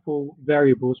multiple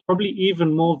variables, probably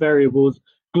even more variables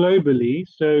globally.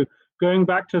 So going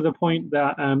back to the point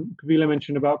that Kavila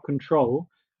mentioned about control,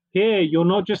 here you're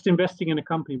not just investing in a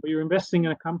company, but you're investing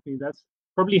in a company that's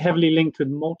probably heavily linked with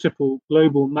multiple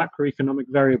global macroeconomic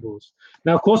variables.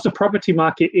 Now, of course, the property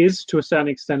market is to a certain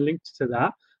extent linked to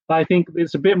that, but I think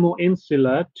it's a bit more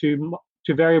insular to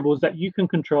variables that you can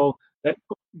control, that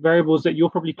variables that you're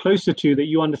probably closer to, that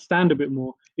you understand a bit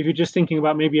more, if you're just thinking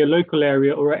about maybe a local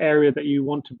area or an area that you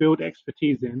want to build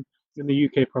expertise in the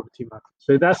UK property market.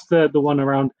 So that's the one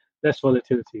around less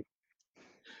volatility.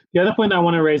 The other point I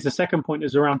want to raise, the second point,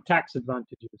 is around tax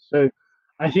advantages. So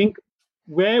I think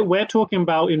we're talking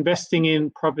about investing in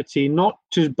property, not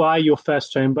to buy your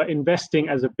first home, but investing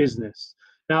as a business.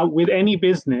 Now, with any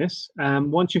business,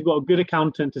 once you've got a good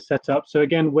accountant to set up, so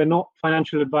again, we're not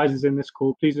financial advisors in this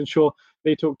call, please ensure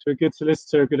they talk to a good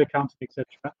solicitor, a good accountant, etc.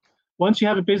 once you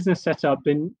have a business set up,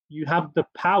 then you have the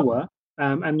power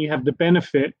and you have the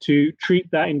benefit to treat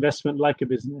that investment like a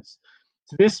business.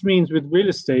 So this means with real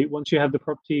estate, once you have the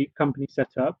property company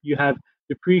set up, you have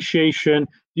depreciation,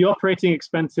 the operating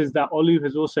expenses that Olu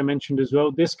has also mentioned as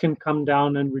well. This can come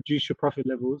down and reduce your profit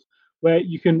levels, where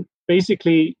you can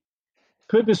basically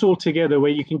put this all together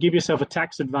where you can give yourself a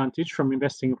tax advantage from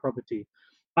investing in property.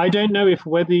 I don't know if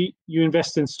whether you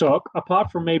invest in stock,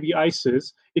 apart from maybe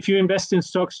ISAs, if you invest in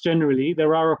stocks generally,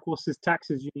 there are, of course,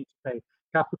 taxes you need to pay,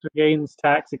 capital gains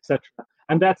tax, etc.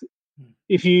 And that's,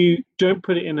 if you don't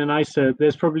put it in an ISA,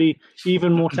 there's probably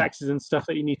even more taxes and stuff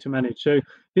that you need to manage. So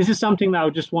this is something that I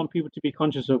would just want people to be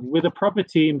conscious of. With a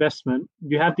property investment,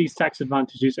 you have these tax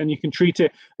advantages and you can treat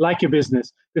it like a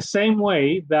business. The same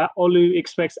way that Olu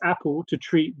expects Apple to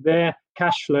treat their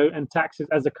cash flow and taxes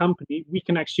as a company, we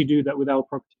can actually do that with our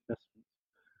property investments.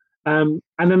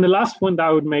 And then the last point that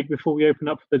I would make before we open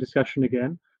up for the discussion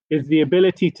again is the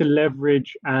ability to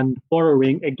leverage and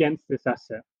borrowing against this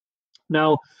asset.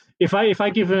 Now, if I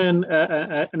give an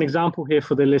example here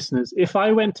for the listeners, if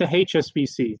I went to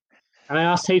HSBC and I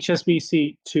asked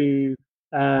HSBC to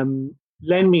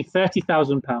lend me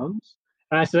 £30,000, and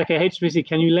I said, okay, HSBC,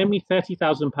 can you lend me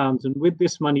 £30,000? And with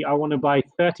this money, I want to buy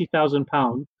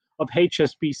 £30,000 of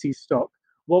HSBC stock.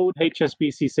 What would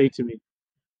HSBC say to me?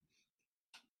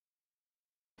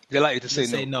 They're likely to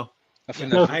say no. I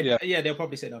think No. Yeah, they'll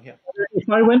probably say no. Yeah. If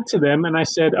I went to them and I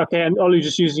said, okay, and Olu,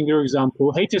 just using your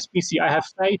example, HSBC, I have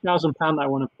 £30,000 I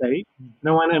want to pay, and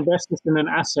I want to invest this in an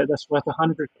asset that's worth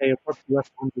 100k, a property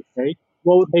worth 100k.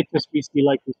 What would HSBC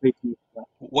like to say to me for that?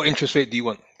 What interest rate do you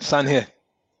want? Sign here.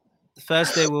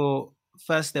 First, they will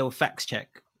fact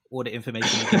check all the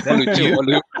information you give them, and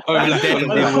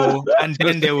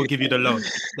then they will give you the loan.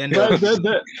 Then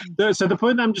so the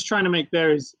point I'm just trying to make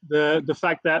there is the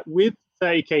fact that with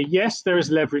 30k, yes, there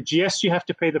is leverage. Yes, you have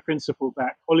to pay the principal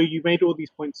back. Olu, you made all these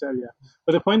points earlier.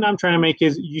 But the point I'm trying to make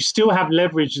is you still have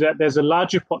leverage, that there's a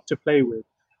larger pot to play with.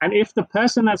 And if the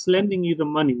person that's lending you the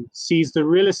money sees the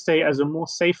real estate as a more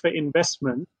safer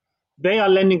investment, they are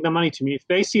lending the money to me. If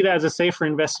they see that as a safer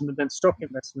investment than stock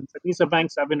investments, and these are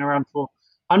banks that have been around for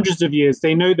hundreds of years,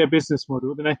 they know their business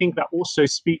model, then I think that also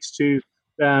speaks to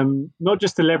not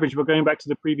just the leverage, but going back to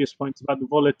the previous points about the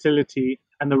volatility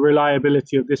and the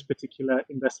reliability of this particular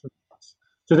investment class.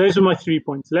 So those are my 3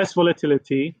 points: less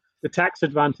volatility, the tax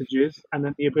advantages, and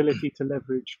then the ability to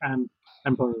leverage and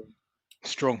borrow.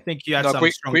 Strong. I think you had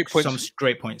Great points. some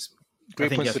great points.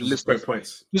 Great points for the listeners. Great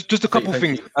points. Just a couple Thank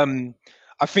things. you.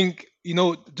 I think,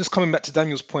 just coming back to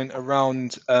Daniel's point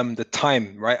around the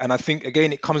time, right? And I think,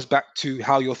 again, it comes back to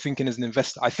how you're thinking as an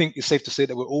investor. I think it's safe to say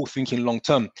that we're all thinking long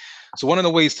term. So one of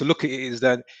the ways to look at it is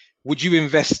that, would you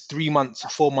invest 3 months,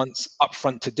 4 months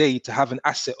upfront today to have an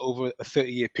asset over a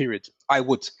 30-year period? I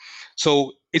would.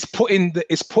 So it's putting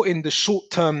the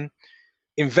short-term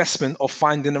investment of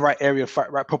finding the right area for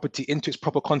right property into its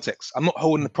proper context. I'm not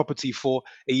holding the property for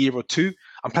a year or two.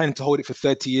 I'm planning to hold it for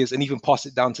 30 years and even pass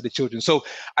it down to the children. So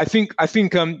I think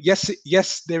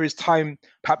yes, there is time,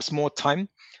 perhaps more time,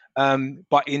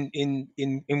 but in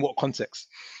what context?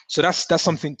 So that's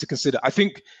something to consider. I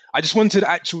think I just wanted to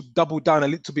actually double down a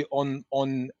little bit on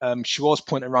Shuar's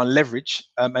point around leverage,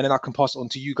 and then I can pass it on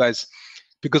to you guys,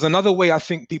 because another way I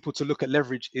think people to look at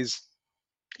leverage is,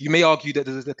 you may argue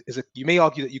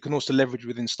that you can also leverage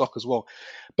within stock as well.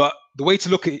 But the way to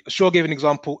look at it, Shuar gave an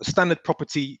example: a standard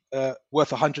property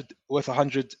worth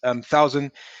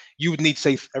 100,000, you would need,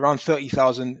 say, around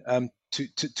 30,000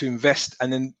 to invest,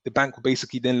 and then the bank will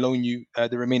basically then loan you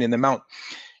the remaining amount.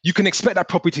 You can expect that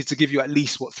property to give you at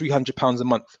least £300 a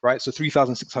month, right? So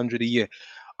 3,600 a year.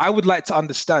 I would like to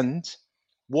understand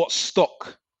what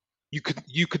stock you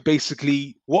could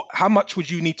basically, how much would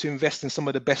you need to invest in some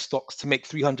of the best stocks to make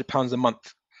 £300 a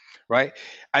month, right?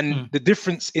 And the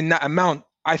difference in that amount,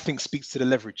 I think, speaks to the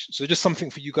leverage. So just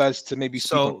something for you guys to maybe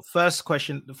speak on. First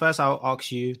I'll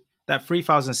ask you, that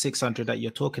 3,600 that you're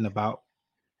talking about,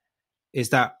 is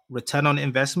that return on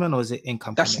investment or is it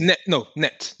income? That's net. No,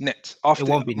 net. After it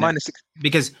won't be minus net.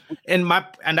 Because and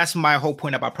that's my whole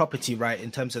point about property, right?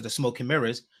 In terms of the smoke and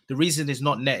mirrors, the reason it's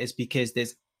not net is because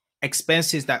there's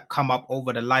expenses that come up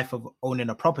over the life of owning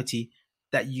a property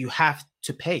that you have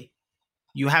to pay.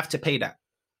 You have to pay that.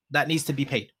 That needs to be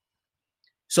paid.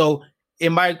 So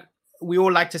we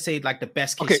all like to say like the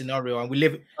best case scenario, and we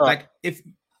live like, if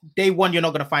day one you're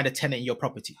not going to find a tenant in your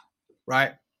property,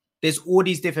 right? There's all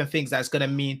these different things that's going to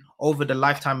mean over the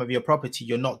lifetime of your property,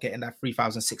 you're not getting that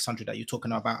 3,600 that you're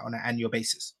talking about on an annual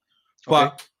basis.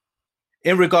 But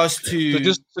In regards to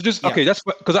So just yeah. okay. That's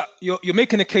because you're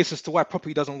making a case as to why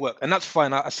property doesn't work, and that's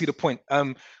fine. I see the point.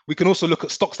 We can also look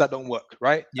at stocks that don't work,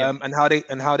 right? Yeah. And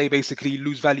how they basically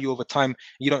lose value over time.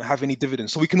 You don't have any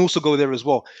dividends, so we can also go there as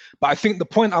well. But I think the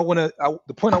point I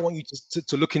want you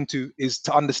to look into is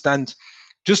to understand.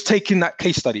 Just taking that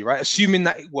case study, right? Assuming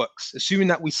that it works, assuming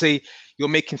that we say you're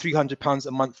making £300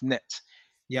 a month net,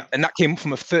 Yeah. and that came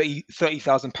from a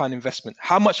 £30,000 investment.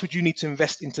 How much would you need to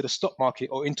invest into the stock market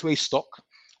or into a stock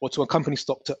or to a company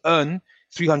stock to earn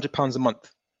 £300 a month?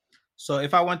 So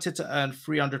if I wanted to earn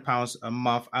 £300 a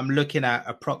month, I'm looking at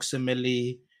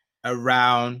approximately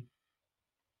around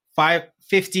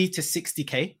 50 to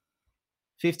 60k,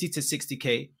 50 to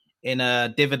 60k in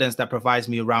dividends that provides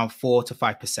me around 4 to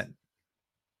 5%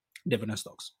 dividend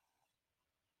stocks.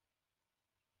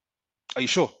 Are you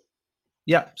sure?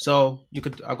 Yeah. So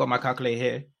I've got my calculator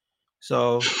here.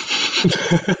 So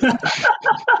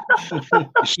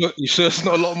You sure it's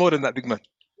not a lot more than that, big man?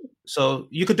 So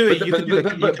you could do it. You could do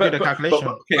the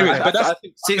calculation.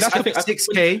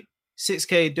 Six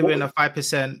k doing a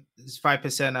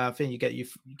 5% thing.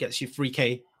 Gets you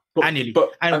 3k annually.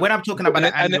 And when I'm talking about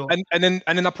annual, and then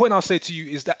the point I'll say to you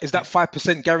is that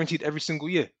 5% guaranteed every single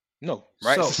year? No,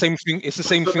 right? So, it's the same thing. It's the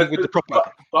same thing with the property.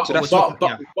 But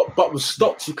with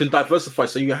stocks, you can diversify.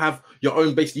 So you have your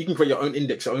own base. You can create your own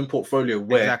index, your own portfolio,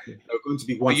 where there are going to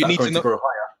be ones that are going to grow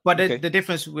higher. But the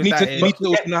difference with that is, but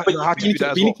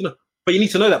you need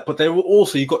to know that. But there will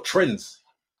also, you've got trends.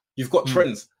 You've got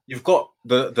trends. You've got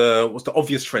what's the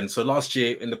obvious trend. So last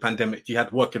year in the pandemic, you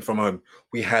had working from home.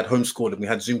 We had homeschooling. We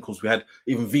had Zoom calls. We had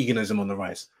even veganism on the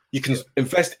rise. You can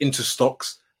invest into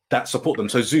stocks that support them.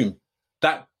 So Zoom,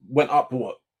 that went up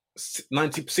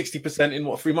 60%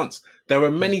 in 3 months. There were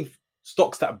many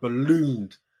stocks that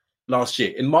ballooned last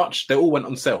year. In March, they all went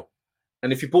on sale.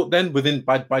 And if you bought then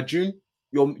by June,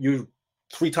 you're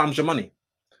 3 times your money.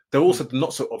 There are also the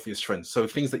not so obvious trends. So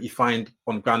things that you find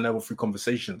on ground level through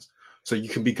conversations. So you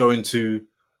can be going to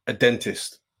a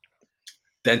dentist.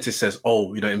 Dentist says,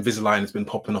 Invisalign has been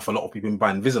popping off. A lot of people have been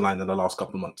buying Invisalign in the last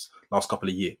couple of months, last couple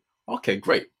of years. Okay,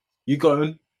 great. You go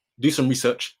and do some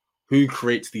research. Who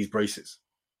creates these braces?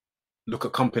 Look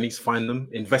at companies, find them,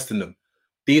 invest in them.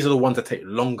 These are the ones that take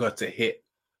longer to hit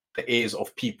the ears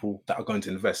of people that are going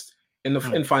to invest. In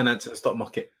finance and stock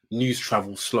market, news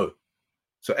travels slow.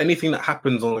 So anything that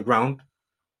happens on the ground,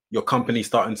 your company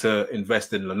starting to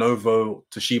invest in Lenovo,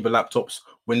 Toshiba laptops,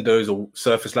 Windows or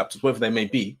Surface laptops, whatever they may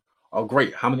be, oh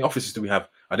great. How many offices do we have?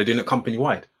 Are they doing it company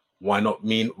wide? Why not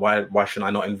me? Why should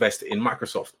I not invest in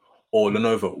Microsoft or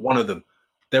Lenovo? One of them.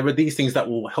 There are these things that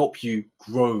will help you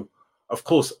grow. Of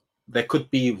course, there could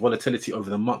be volatility over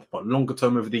the month, but longer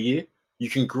term over the year, you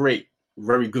can create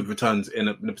very good returns in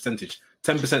a percentage.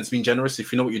 10% has been generous.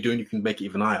 If you know what you're doing, you can make it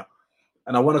even higher.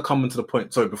 And I want to come into the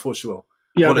point. Sorry, before Shuel,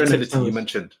 volatility.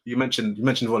 You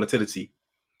mentioned volatility.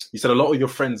 You said a lot of your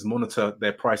friends monitor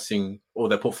their pricing or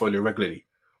their portfolio regularly.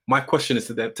 My question is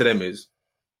to them is,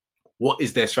 what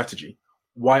is their strategy?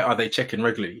 Why are they checking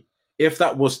regularly? If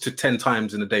that was to 10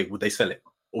 times in a day, would they sell it?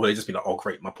 Or would they just be like, oh,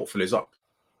 great, my portfolio's up?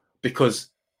 Because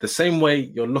the same way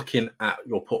you're looking at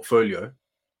your portfolio,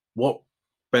 what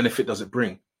benefit does it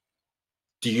bring?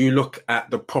 Do you look at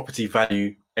the property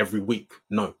value every week?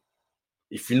 No.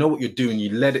 If you know what you're doing,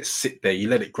 you let it sit there, you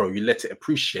let it grow, you let it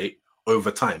appreciate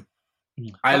over time.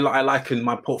 I liken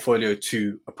my portfolio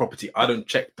to a property. I don't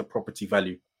check the property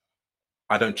value.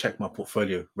 I don't check my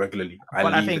portfolio regularly.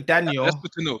 I think, Daniel, that's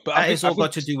good to know. But it's all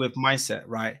got to do with mindset,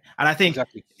 right? And I think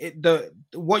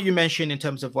what you mentioned in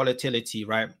terms of volatility,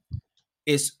 right,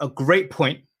 is a great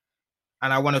point.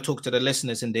 And I want to talk to the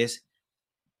listeners in this.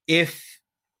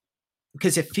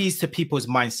 Because it feeds to people's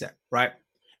mindset, right?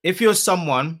 If you're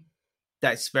someone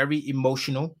that's very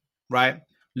emotional, right,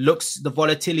 the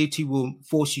volatility will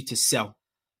force you to sell.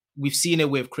 We've seen it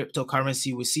with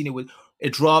cryptocurrency. We've seen it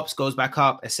it drops, goes back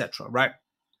up, etc., right?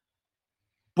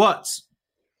 But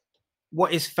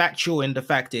what is factual in the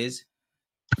fact is,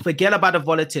 forget about the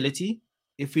volatility.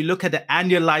 If we look at the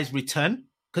annualized return,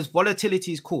 because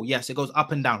volatility is cool. Yes, it goes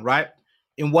up and down, right?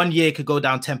 In 1 year, it could go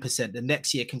down 10%. The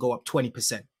next year, it can go up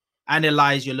 20%.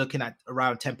 Annualized, you're looking at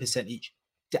around 10% each.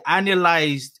 The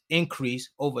annualized increase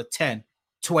over 10,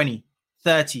 20,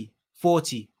 30,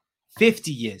 40,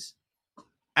 50 years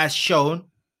has shown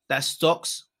that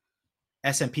stocks,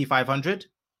 S&P 500,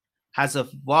 has a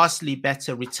vastly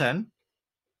better return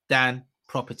than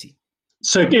property.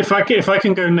 So if I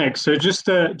can go next, so just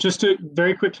to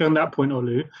very quickly on that point,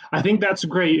 Olu, I think that's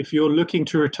great if you're looking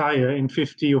to retire in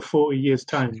 50 or 40 years'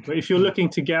 time. But if you're looking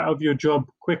to get out of your job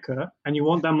quicker and you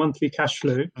want that monthly cash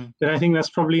flow, then I think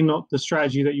that's probably not the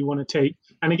strategy that you want to take.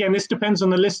 And again, this depends on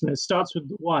the listener. It starts with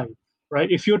the why. right?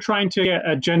 If you're trying to get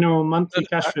a general monthly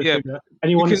cash flow yeah, figure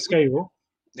and you want to scale,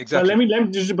 exactly. let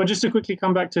me just to quickly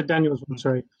come back to Daniel's one.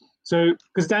 Sorry. So,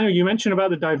 because Daniel, you mentioned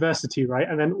about the diversity, right?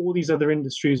 And then all these other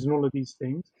industries and all of these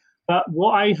things. But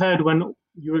what I heard when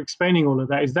you were explaining all of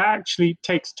that is that actually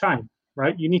takes time,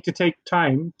 right? You need to take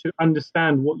time to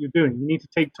understand what you're doing. You need to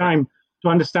take time to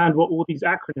understand what all these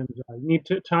acronyms are. You need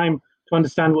time to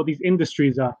understand what these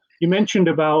industries are. You mentioned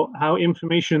about how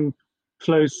information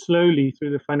flows slowly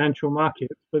through the financial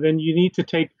markets, but then you need to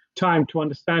take time to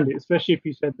understand it, especially if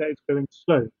you said that it's going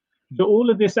slow. So all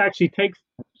of this actually takes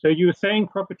time. So you were saying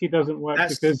property doesn't work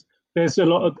because there's a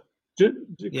lot of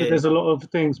there's a lot of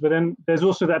things, but then there's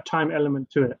also that time element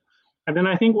to it. And then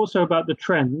I think also about the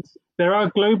trends. There are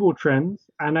global trends,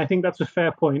 and I think that's a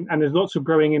fair point. And there's lots of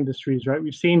growing industries, right?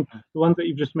 We've seen the ones that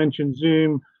you've just mentioned,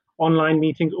 Zoom, online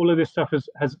meetings, all of this stuff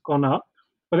has gone up.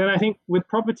 But then I think with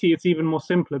property, it's even more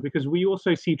simpler because we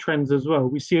also see trends as well.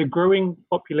 We see a growing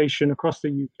population across the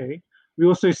UK. We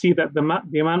also see that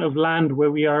the amount of land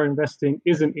where we are investing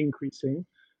isn't increasing.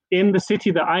 In the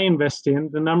city that I invest in,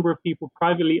 the number of people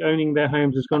privately owning their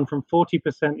homes has gone from 40%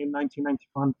 in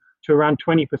 1991 to around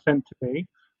 20% today.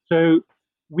 So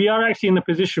we are actually in a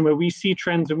position where we see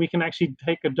trends and we can actually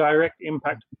take a direct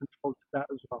impact and control to that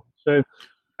as well. So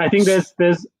I think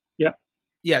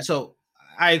Yeah, so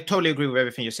I totally agree with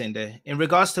everything you're saying there. In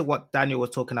regards to what Daniel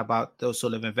was talking about, those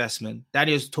sort of investment,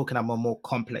 Daniel's talking about more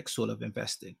complex sort of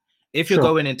investing. If you're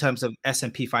going in terms of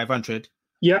S&P 500,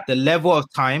 the level of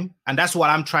time, and that's what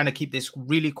I'm trying to keep this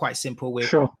really quite simple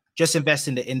with. Just invest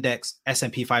in the index,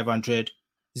 S&P 500,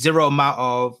 zero amount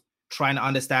of trying to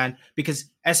understand,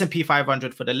 because S&P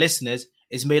 500 for the listeners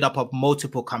is made up of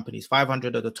multiple companies,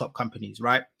 500 of the top companies,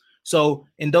 right? So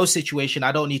in those situations,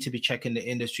 I don't need to be checking the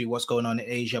industry, what's going on in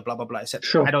Asia, blah, blah, blah,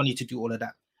 etc. I don't need to do all of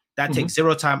that. That takes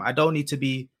zero time. I don't need to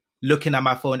be looking at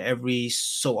my phone every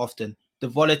so often. The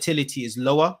volatility is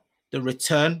lower. The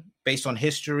return based on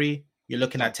history, you're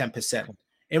looking at 10%.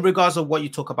 In regards of what you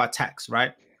talk about tax,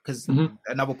 right? Because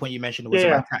another point you mentioned was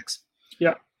about tax.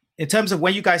 Yeah. In terms of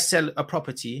when you guys sell a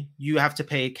property, you have to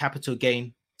pay capital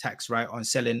gain tax, right? On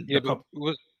selling the property.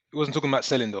 It wasn't talking about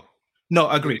selling though. No,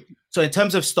 agreed. So in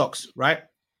terms of stocks, right?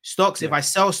 Stocks, if I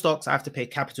sell stocks, I have to pay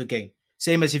capital gain.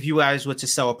 Same as if you guys were to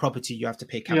sell a property, you have to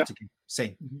pay capital gain.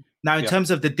 Same. Now, in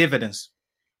terms of the dividends,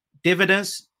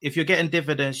 if you're getting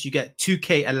dividends, you get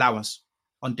 2K allowance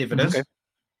on dividends.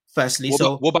 Firstly,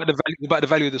 what about the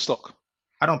value of the stock?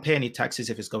 I don't pay any taxes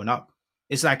if it's going up.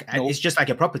 It's like it's just like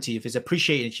a property. If it's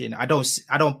appreciating, I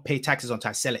don't pay taxes on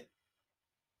I sell it.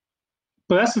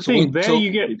 But that's the thing.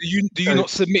 You get. Do you not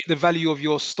submit the value of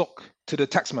your stock to the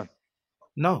taxman?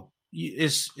 No,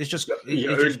 it's just you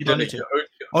don't need to.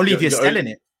 Only if you're selling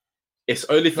it. It's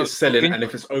only if it's selling and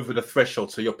if it's over the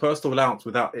threshold. So your personal allowance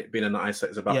without it being an ISA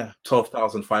is about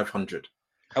 12,500.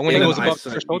 And when it goes above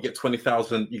the threshold, you get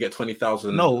 20,000. You get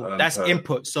 20,000. No, that's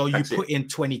input. So you put in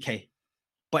 20K.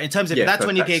 But in terms of if that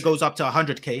 20K goes up to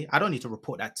 100K, I don't need to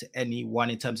report that to anyone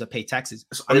in terms of pay taxes.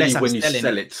 Unless I'm selling.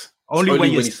 Sell it. Only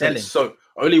when you're selling. So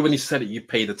only when you sell it, you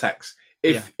pay the tax.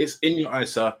 If it's in your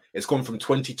ISA, it's gone from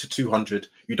 20 to 200.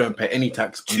 You don't pay any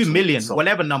tax. 2 million,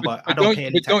 whatever number. I don't pay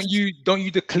any tax. Don't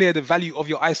you declare the value of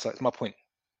your ISA? That's my point.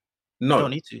 No, you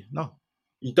don't need to. No,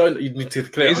 you don't. You need to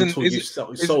declare until you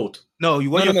sold. No,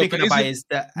 what you're thinking about is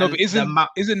that. No, but isn't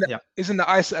the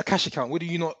ISA a cash account? What do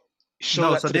you not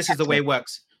show? No, so this is the way it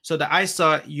works. So the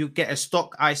ISA, you get a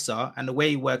stock ISA, and the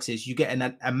way it works is you get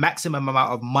a maximum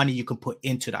amount of money you can put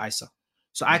into the ISA.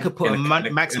 So I could put a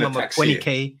maximum of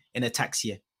 20K in a tax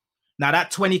year. Now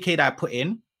that 20K that I put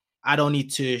in, I don't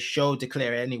need to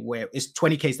declare anywhere. It's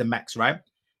 20K is the max, right?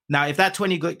 Now, if that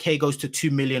 20K goes to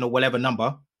 2 million or whatever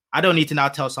number, I don't need to now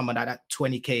tell someone that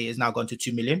 20K is now gone to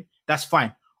 2 million. That's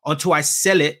fine. Until I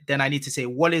sell it, then I need to say,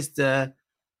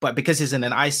 but because it's in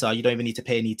an ISA, you don't even need to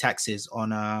pay any taxes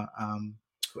on on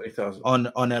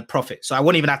a profit. So I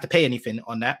won't even have to pay anything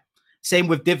on that. Same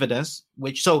with dividends,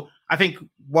 so I think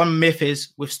one myth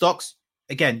is with stocks,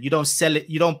 again, you don't sell it,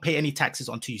 you don't pay any taxes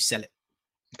until you sell it.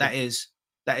 That is.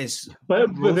 But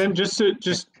then just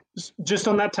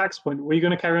on that tax point, were you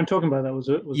going to carry on talking about that? I was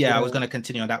going to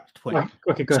continue on that point.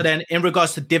 Okay, good. So then in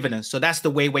regards to dividends, so that's the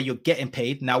way where you're getting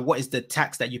paid. Now, what is the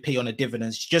tax that you pay on the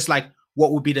dividends? Just like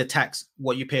what would be the tax,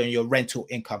 what you pay on your rental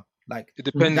income? Like it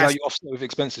depends how you offset with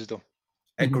expenses though.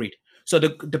 Agreed. So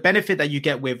the benefit that you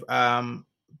get with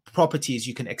properties,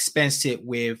 you can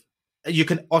you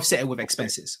can offset it with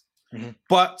expenses.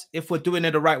 But if we're doing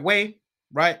it the right way,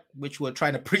 right, which we're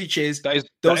trying to preach is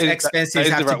those expenses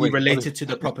have to be related to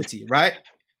the property, right?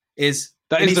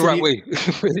 That It is needs the to right be- way.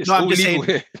 It's No, I'm all just legal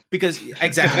saying here. because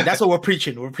exactly that's what we're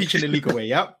preaching. We're preaching the legal way.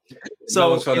 Yeah. So So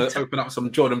one's trying to open up some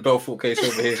Jordan Belfort case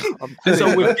over here. I'm telling so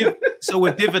you, with man. so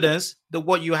with dividends,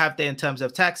 what you have there in terms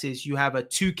of taxes, you have a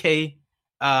 2K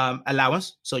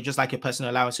allowance. So just like your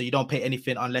personal allowance, so you don't pay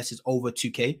anything unless it's over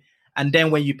 2K. And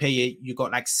then when you pay it, you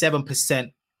got like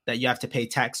 7% that you have to pay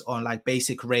tax on, like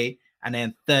basic rate, and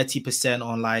then 30%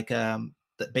 on like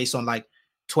based on like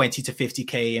 20 to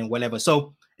 50K and whatever.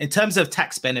 So in terms of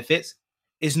tax benefits,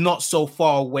 it's not so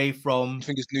far away from I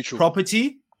think it's neutral.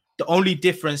 property. The only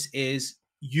difference is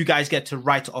you guys get to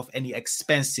write off any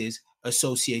expenses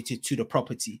associated to the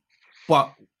property,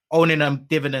 but owning them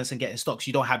dividends and getting stocks,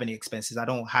 you don't have any expenses. I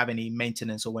don't have any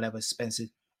maintenance or whatever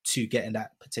expenses to get in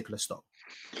that particular stock.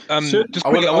 So- Just I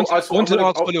quickly, I wanna- want to I-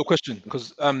 ask Ollie a question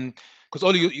because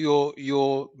Ollie,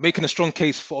 you're making a strong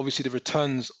case for obviously the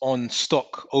returns on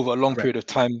stock over a long Correct. period of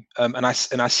time, and I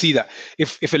see that.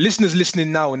 If a listener's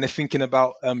listening now and they're thinking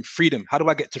about freedom, how do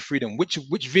I get to freedom? Which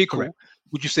vehicle Correct.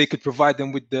 would you say could provide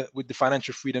them with the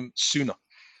financial freedom sooner?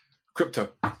 Crypto.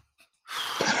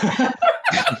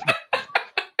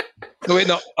 No, wait,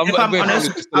 no. If I'm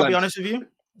honest, just the I'll be line. honest with you.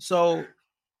 So,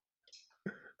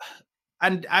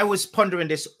 and I was pondering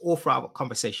this all throughout our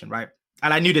conversation, right?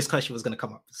 And I knew this question was going to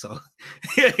come up. So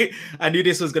I knew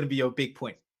this was going to be your big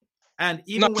point. And No,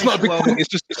 even it's when not a big Shuel- point. It's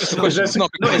just a No, question. It's not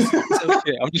a no, big point. it's-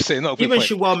 Yeah, I'm just saying, not a big even point.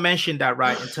 Shuel mentioned that,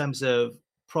 right, in terms of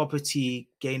property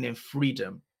gaining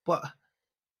freedom. But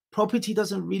property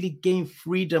doesn't really gain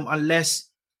freedom unless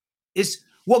it's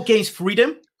what gains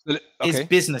freedom is Okay.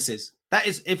 businesses. That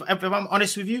is, if I'm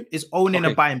honest with you, is owning Okay.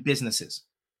 and buying businesses.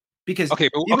 Because Okay,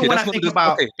 but even when I that's not think the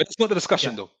about okay, but it's not the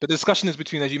discussion Yeah. though. The discussion is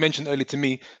between, as you mentioned earlier to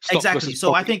me, stock exactly. versus So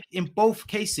I property. think in both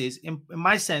cases, in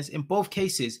my sense, in both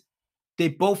cases, they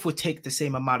both would take the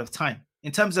same amount of time.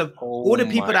 In terms of all the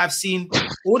people my- that I've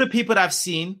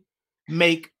seen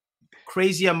make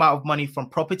crazy amount of money from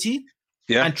property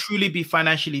Yeah. and truly be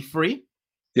financially free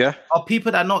Yeah. are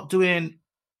people that are not doing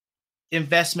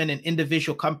investment in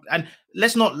individual and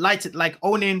let's not light it like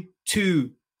owning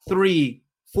 2, 3,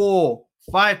 4,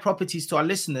 5 properties to our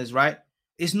listeners, right?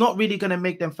 It's not really going to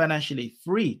make them financially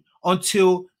free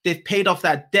until they've paid off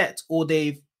that debt or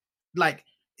they've like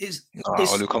it's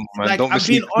Olu, come on, man. like Don't I'm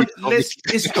being mislead on. people. Don't It's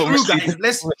mislead- don't true, mislead- guys.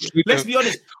 Let's don't mislead let's them. be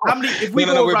honest. How many? If we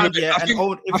No, go wait, around wait. here I and think-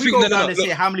 own, I if we think- go no, no, around no, and look.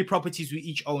 say how many properties we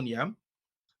each own, yeah,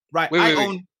 right? Wait,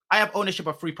 wait. I have ownership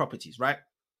of 3 properties, right?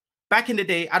 Back in the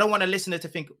day, I don't want a listener to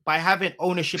think by having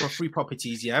ownership of 3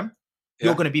 properties, yeah, you're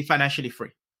Yeah. going to be financially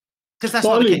free because that's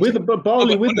not the Barley case. with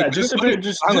Barley No, with but that. Just Ollie,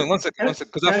 just hang on one second,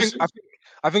 because Yes.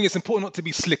 I think it's important not to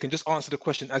be slick and just answer the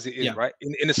question as it is, Yeah. right?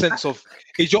 In a sense of,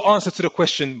 is your answer to the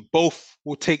question both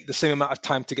will take the same amount of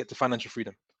time to get to financial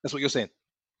freedom? That's what you're saying.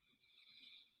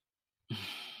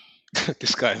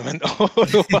 This guy, man.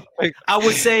 I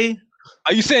would say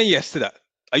Are you saying yes to that?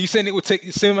 Are you saying it would take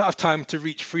the same amount of time to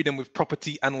reach freedom with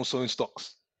property and also in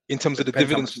stocks in terms of the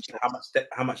Depends dividends?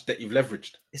 how much debt you've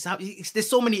leveraged. there's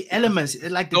so many elements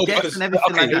like the No, debts because- and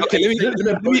everything okay, like that.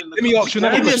 okay. Let me ask you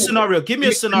another Give me a question. scenario. Give me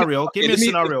a scenario. Give me a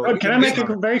scenario. Oh, can I make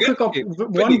a very quick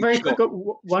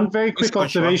one very Let's quick go,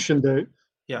 observation though?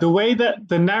 Yeah. The way that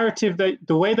the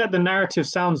narrative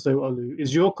sounds though, Olu,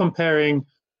 is you're comparing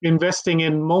investing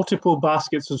in multiple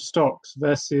baskets of stocks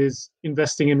versus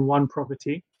investing in one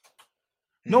property.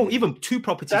 No, even 2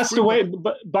 properties. That's 3 the way,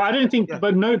 properties. but I don't think. Yeah.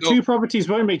 But no, No. 2 properties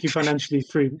won't make you financially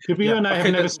free. Kabir Yeah. and I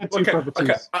have never said 2 properties.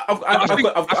 Okay.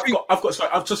 I've got. Sorry,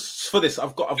 I've just for this.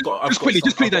 I've got. Just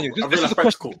quickly, Daniel. I This is realize a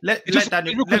practical. question. Let Just-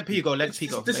 Daniel, real let quick. P go. Let P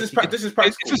go. This is Let P go. this is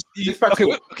practical. It's just- This is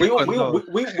practical. okay,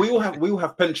 We all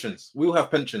have pensions. We all have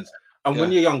pensions. And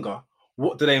when Yeah. you're younger,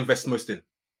 what do they invest most in?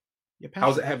 Your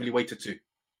How's pension. it heavily weighted to?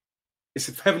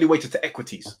 It's heavily weighted to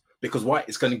equities because why?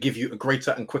 It's going to give you a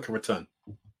greater and quicker return.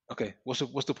 Okay, what's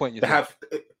the point? They have.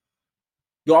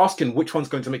 You're asking which one's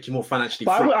going to make you more financially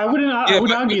But free. I wouldn't but-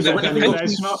 argue but that. when you think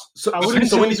It's not. So, I wouldn't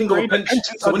so say when you it's think of a great. pension,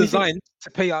 pensions so are when you think, designed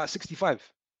to pay out at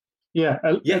 65. Yeah,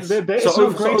 yes, it's so not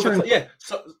over, greater.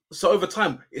 so over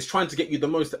time, it's trying to get you the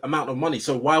most amount of money.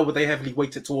 So why would they heavily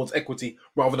weight it towards equity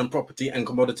rather than property and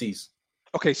commodities?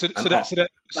 Okay, so And that's That's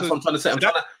what I'm trying to say. I'm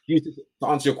trying to use it to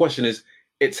answer your question. Is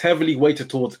it's heavily weighted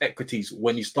towards equities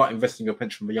when you start investing your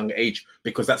pension from a younger age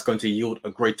because that's going to yield a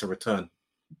greater return.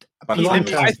 By the P, time let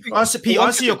me you're I 65.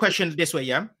 answer your question this way,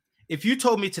 yeah? If you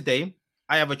told me today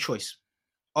I have a choice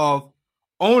of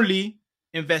only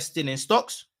investing in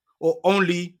stocks or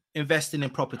only investing in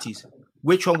properties,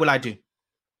 which one will I do?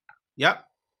 Yeah,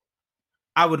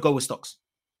 I would go with stocks.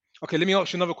 Okay, let me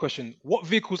ask you another question. What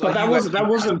vehicles But are you? that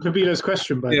wasn't Pabilo's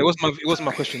question, but Yeah, it wasn't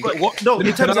my question. But What? no, let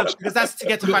me- in terms can I of ask- because that's to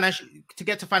get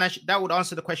to financial. That would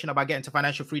answer the question about getting to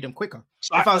financial freedom quicker.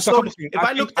 so If I was so a couple sold, of things.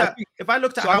 if I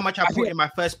looked at so how much I I put think- in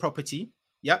my first property,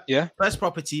 yeah, first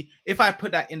property, if I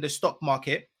put that in the stock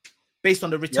market, based on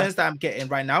the returns that I'm getting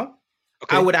right now,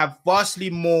 okay, I would have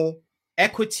vastly more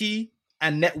equity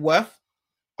and net worth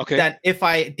okay. than if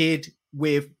I did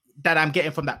with that I'm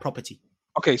getting from that property.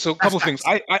 Okay, so a couple of That's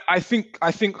things. I think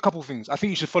a couple of things. I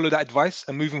think you should follow that advice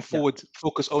and moving forward,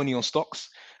 focus only on stocks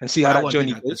and see how But I that won't do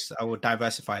journey that goes. 'cause I will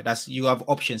diversify. That's you have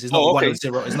options. It's not Oh, one okay. or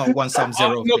zero. It's not one sum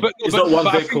zero. No, thing. but It's not one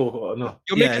but I think vehicle. Or no.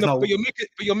 You're Yeah, making it's a, not-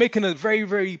 but you're making a very,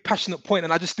 very passionate point,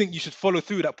 and I just think you should follow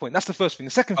through that point. That's the first thing.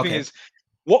 The second thing Okay. is,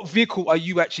 what vehicle are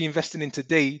you actually investing in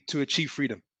today to achieve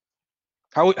freedom?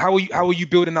 How are you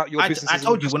building out your business? I as an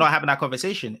told you we're investor? not having that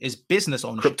conversation. It's business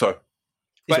ownership. Crypto.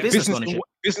 It's But business in ownership.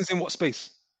 business in what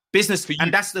space? Business, for you.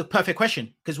 and that's the perfect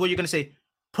question because what you're going to say,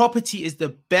 property is the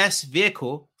best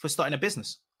vehicle for starting a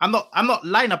business. I'm not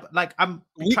lying up like I'm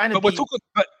trying to. But we're talking,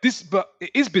 but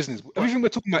it is business. Everything we're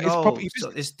talking about is property so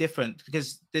business. it's different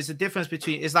because there's a difference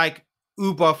between. It's like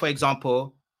Uber, for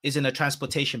example, is in a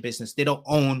transportation business. They don't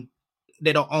own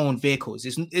vehicles.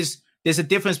 There's a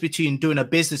difference between doing a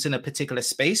business in a particular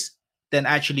space than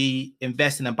actually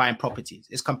investing and buying properties.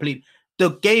 It's complete.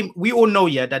 The game, we all know,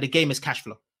 that the game is cash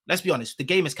flow. Let's be honest. The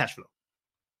game is cash flow.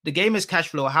 The game is cash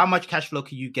flow. How much cash flow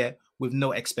can you get with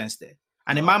no expense there?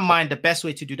 And in my mind, the best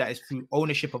way to do that is through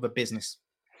ownership of a business.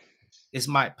 Is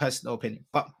my personal opinion,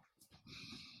 but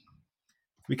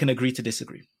we can agree to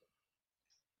disagree.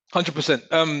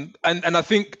 100%. And I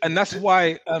think, and that's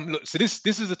why. Look, so this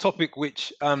is a topic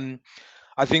which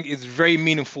I think is very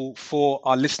meaningful for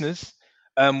our listeners.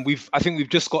 I think we've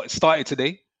just got started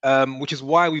today. Which is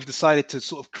why we've decided to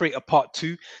sort of create a part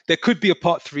 2. There could be a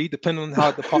part 3, depending on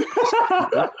how the part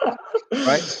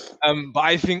right. But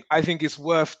I think it's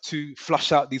worth to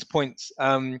flush out these points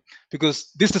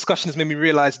because this discussion has made me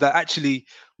realize that actually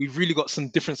we've really got some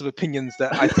difference of opinions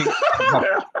that I think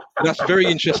that's very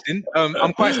interesting.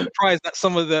 I'm quite surprised at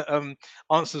some of the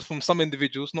answers from some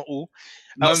individuals, not all.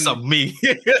 Not some me.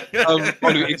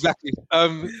 Exactly.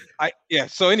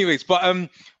 So anyways, but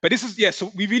this is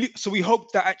so we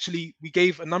hope that actually we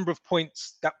gave a number of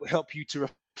points that will help you to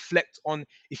reflect on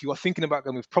if you are thinking about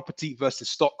going with property versus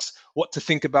stocks, what to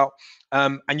think about.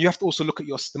 And you have to also look at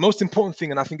the most important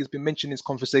thing, and I think it's been mentioned in this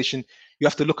conversation, you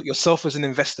have to look at yourself as an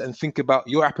investor and think about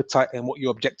your appetite and what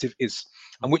your objective is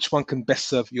and which one can best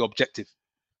serve your objective.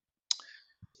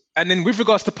 And then with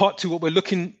regards to part 2, what we're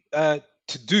looking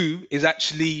to do is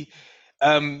actually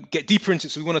get deeper into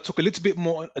it. So we want to talk a little bit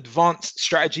more on advanced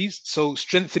strategies. So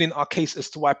strengthening our case as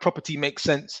to why property makes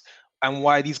sense and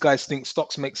why these guys think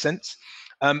stocks make sense.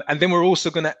 And then we're also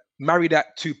going to marry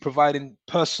that to providing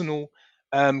personal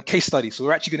case studies. So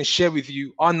we're actually going to share with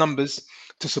you our numbers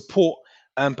to support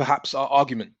perhaps our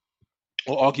argument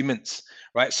or arguments,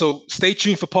 right? So stay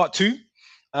tuned for part 2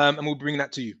 and we'll bring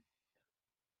that to you.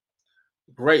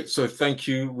 Great. So thank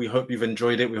you. We hope you've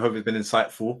enjoyed it. We hope it's been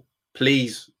insightful.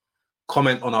 Please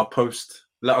comment on our post.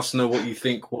 Let us know what you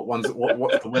think, what's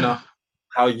the winner,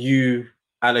 how you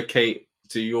allocate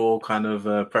to your kind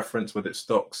of preference, whether it's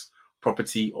stocks,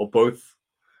 property, or both.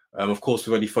 Of course,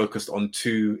 we've only focused on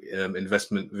 2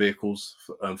 investment vehicles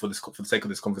for the sake of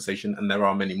this conversation, and there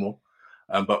are many more.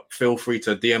 But feel free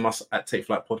to DM us at Take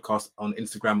Flight Podcast on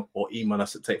Instagram or email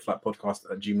us at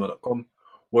takeflightpodcast@gmail.com.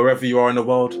 Wherever you are in the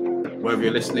world, wherever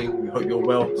you're listening, we hope you're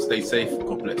well. Stay safe.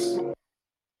 God bless.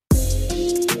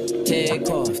 Take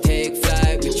off, take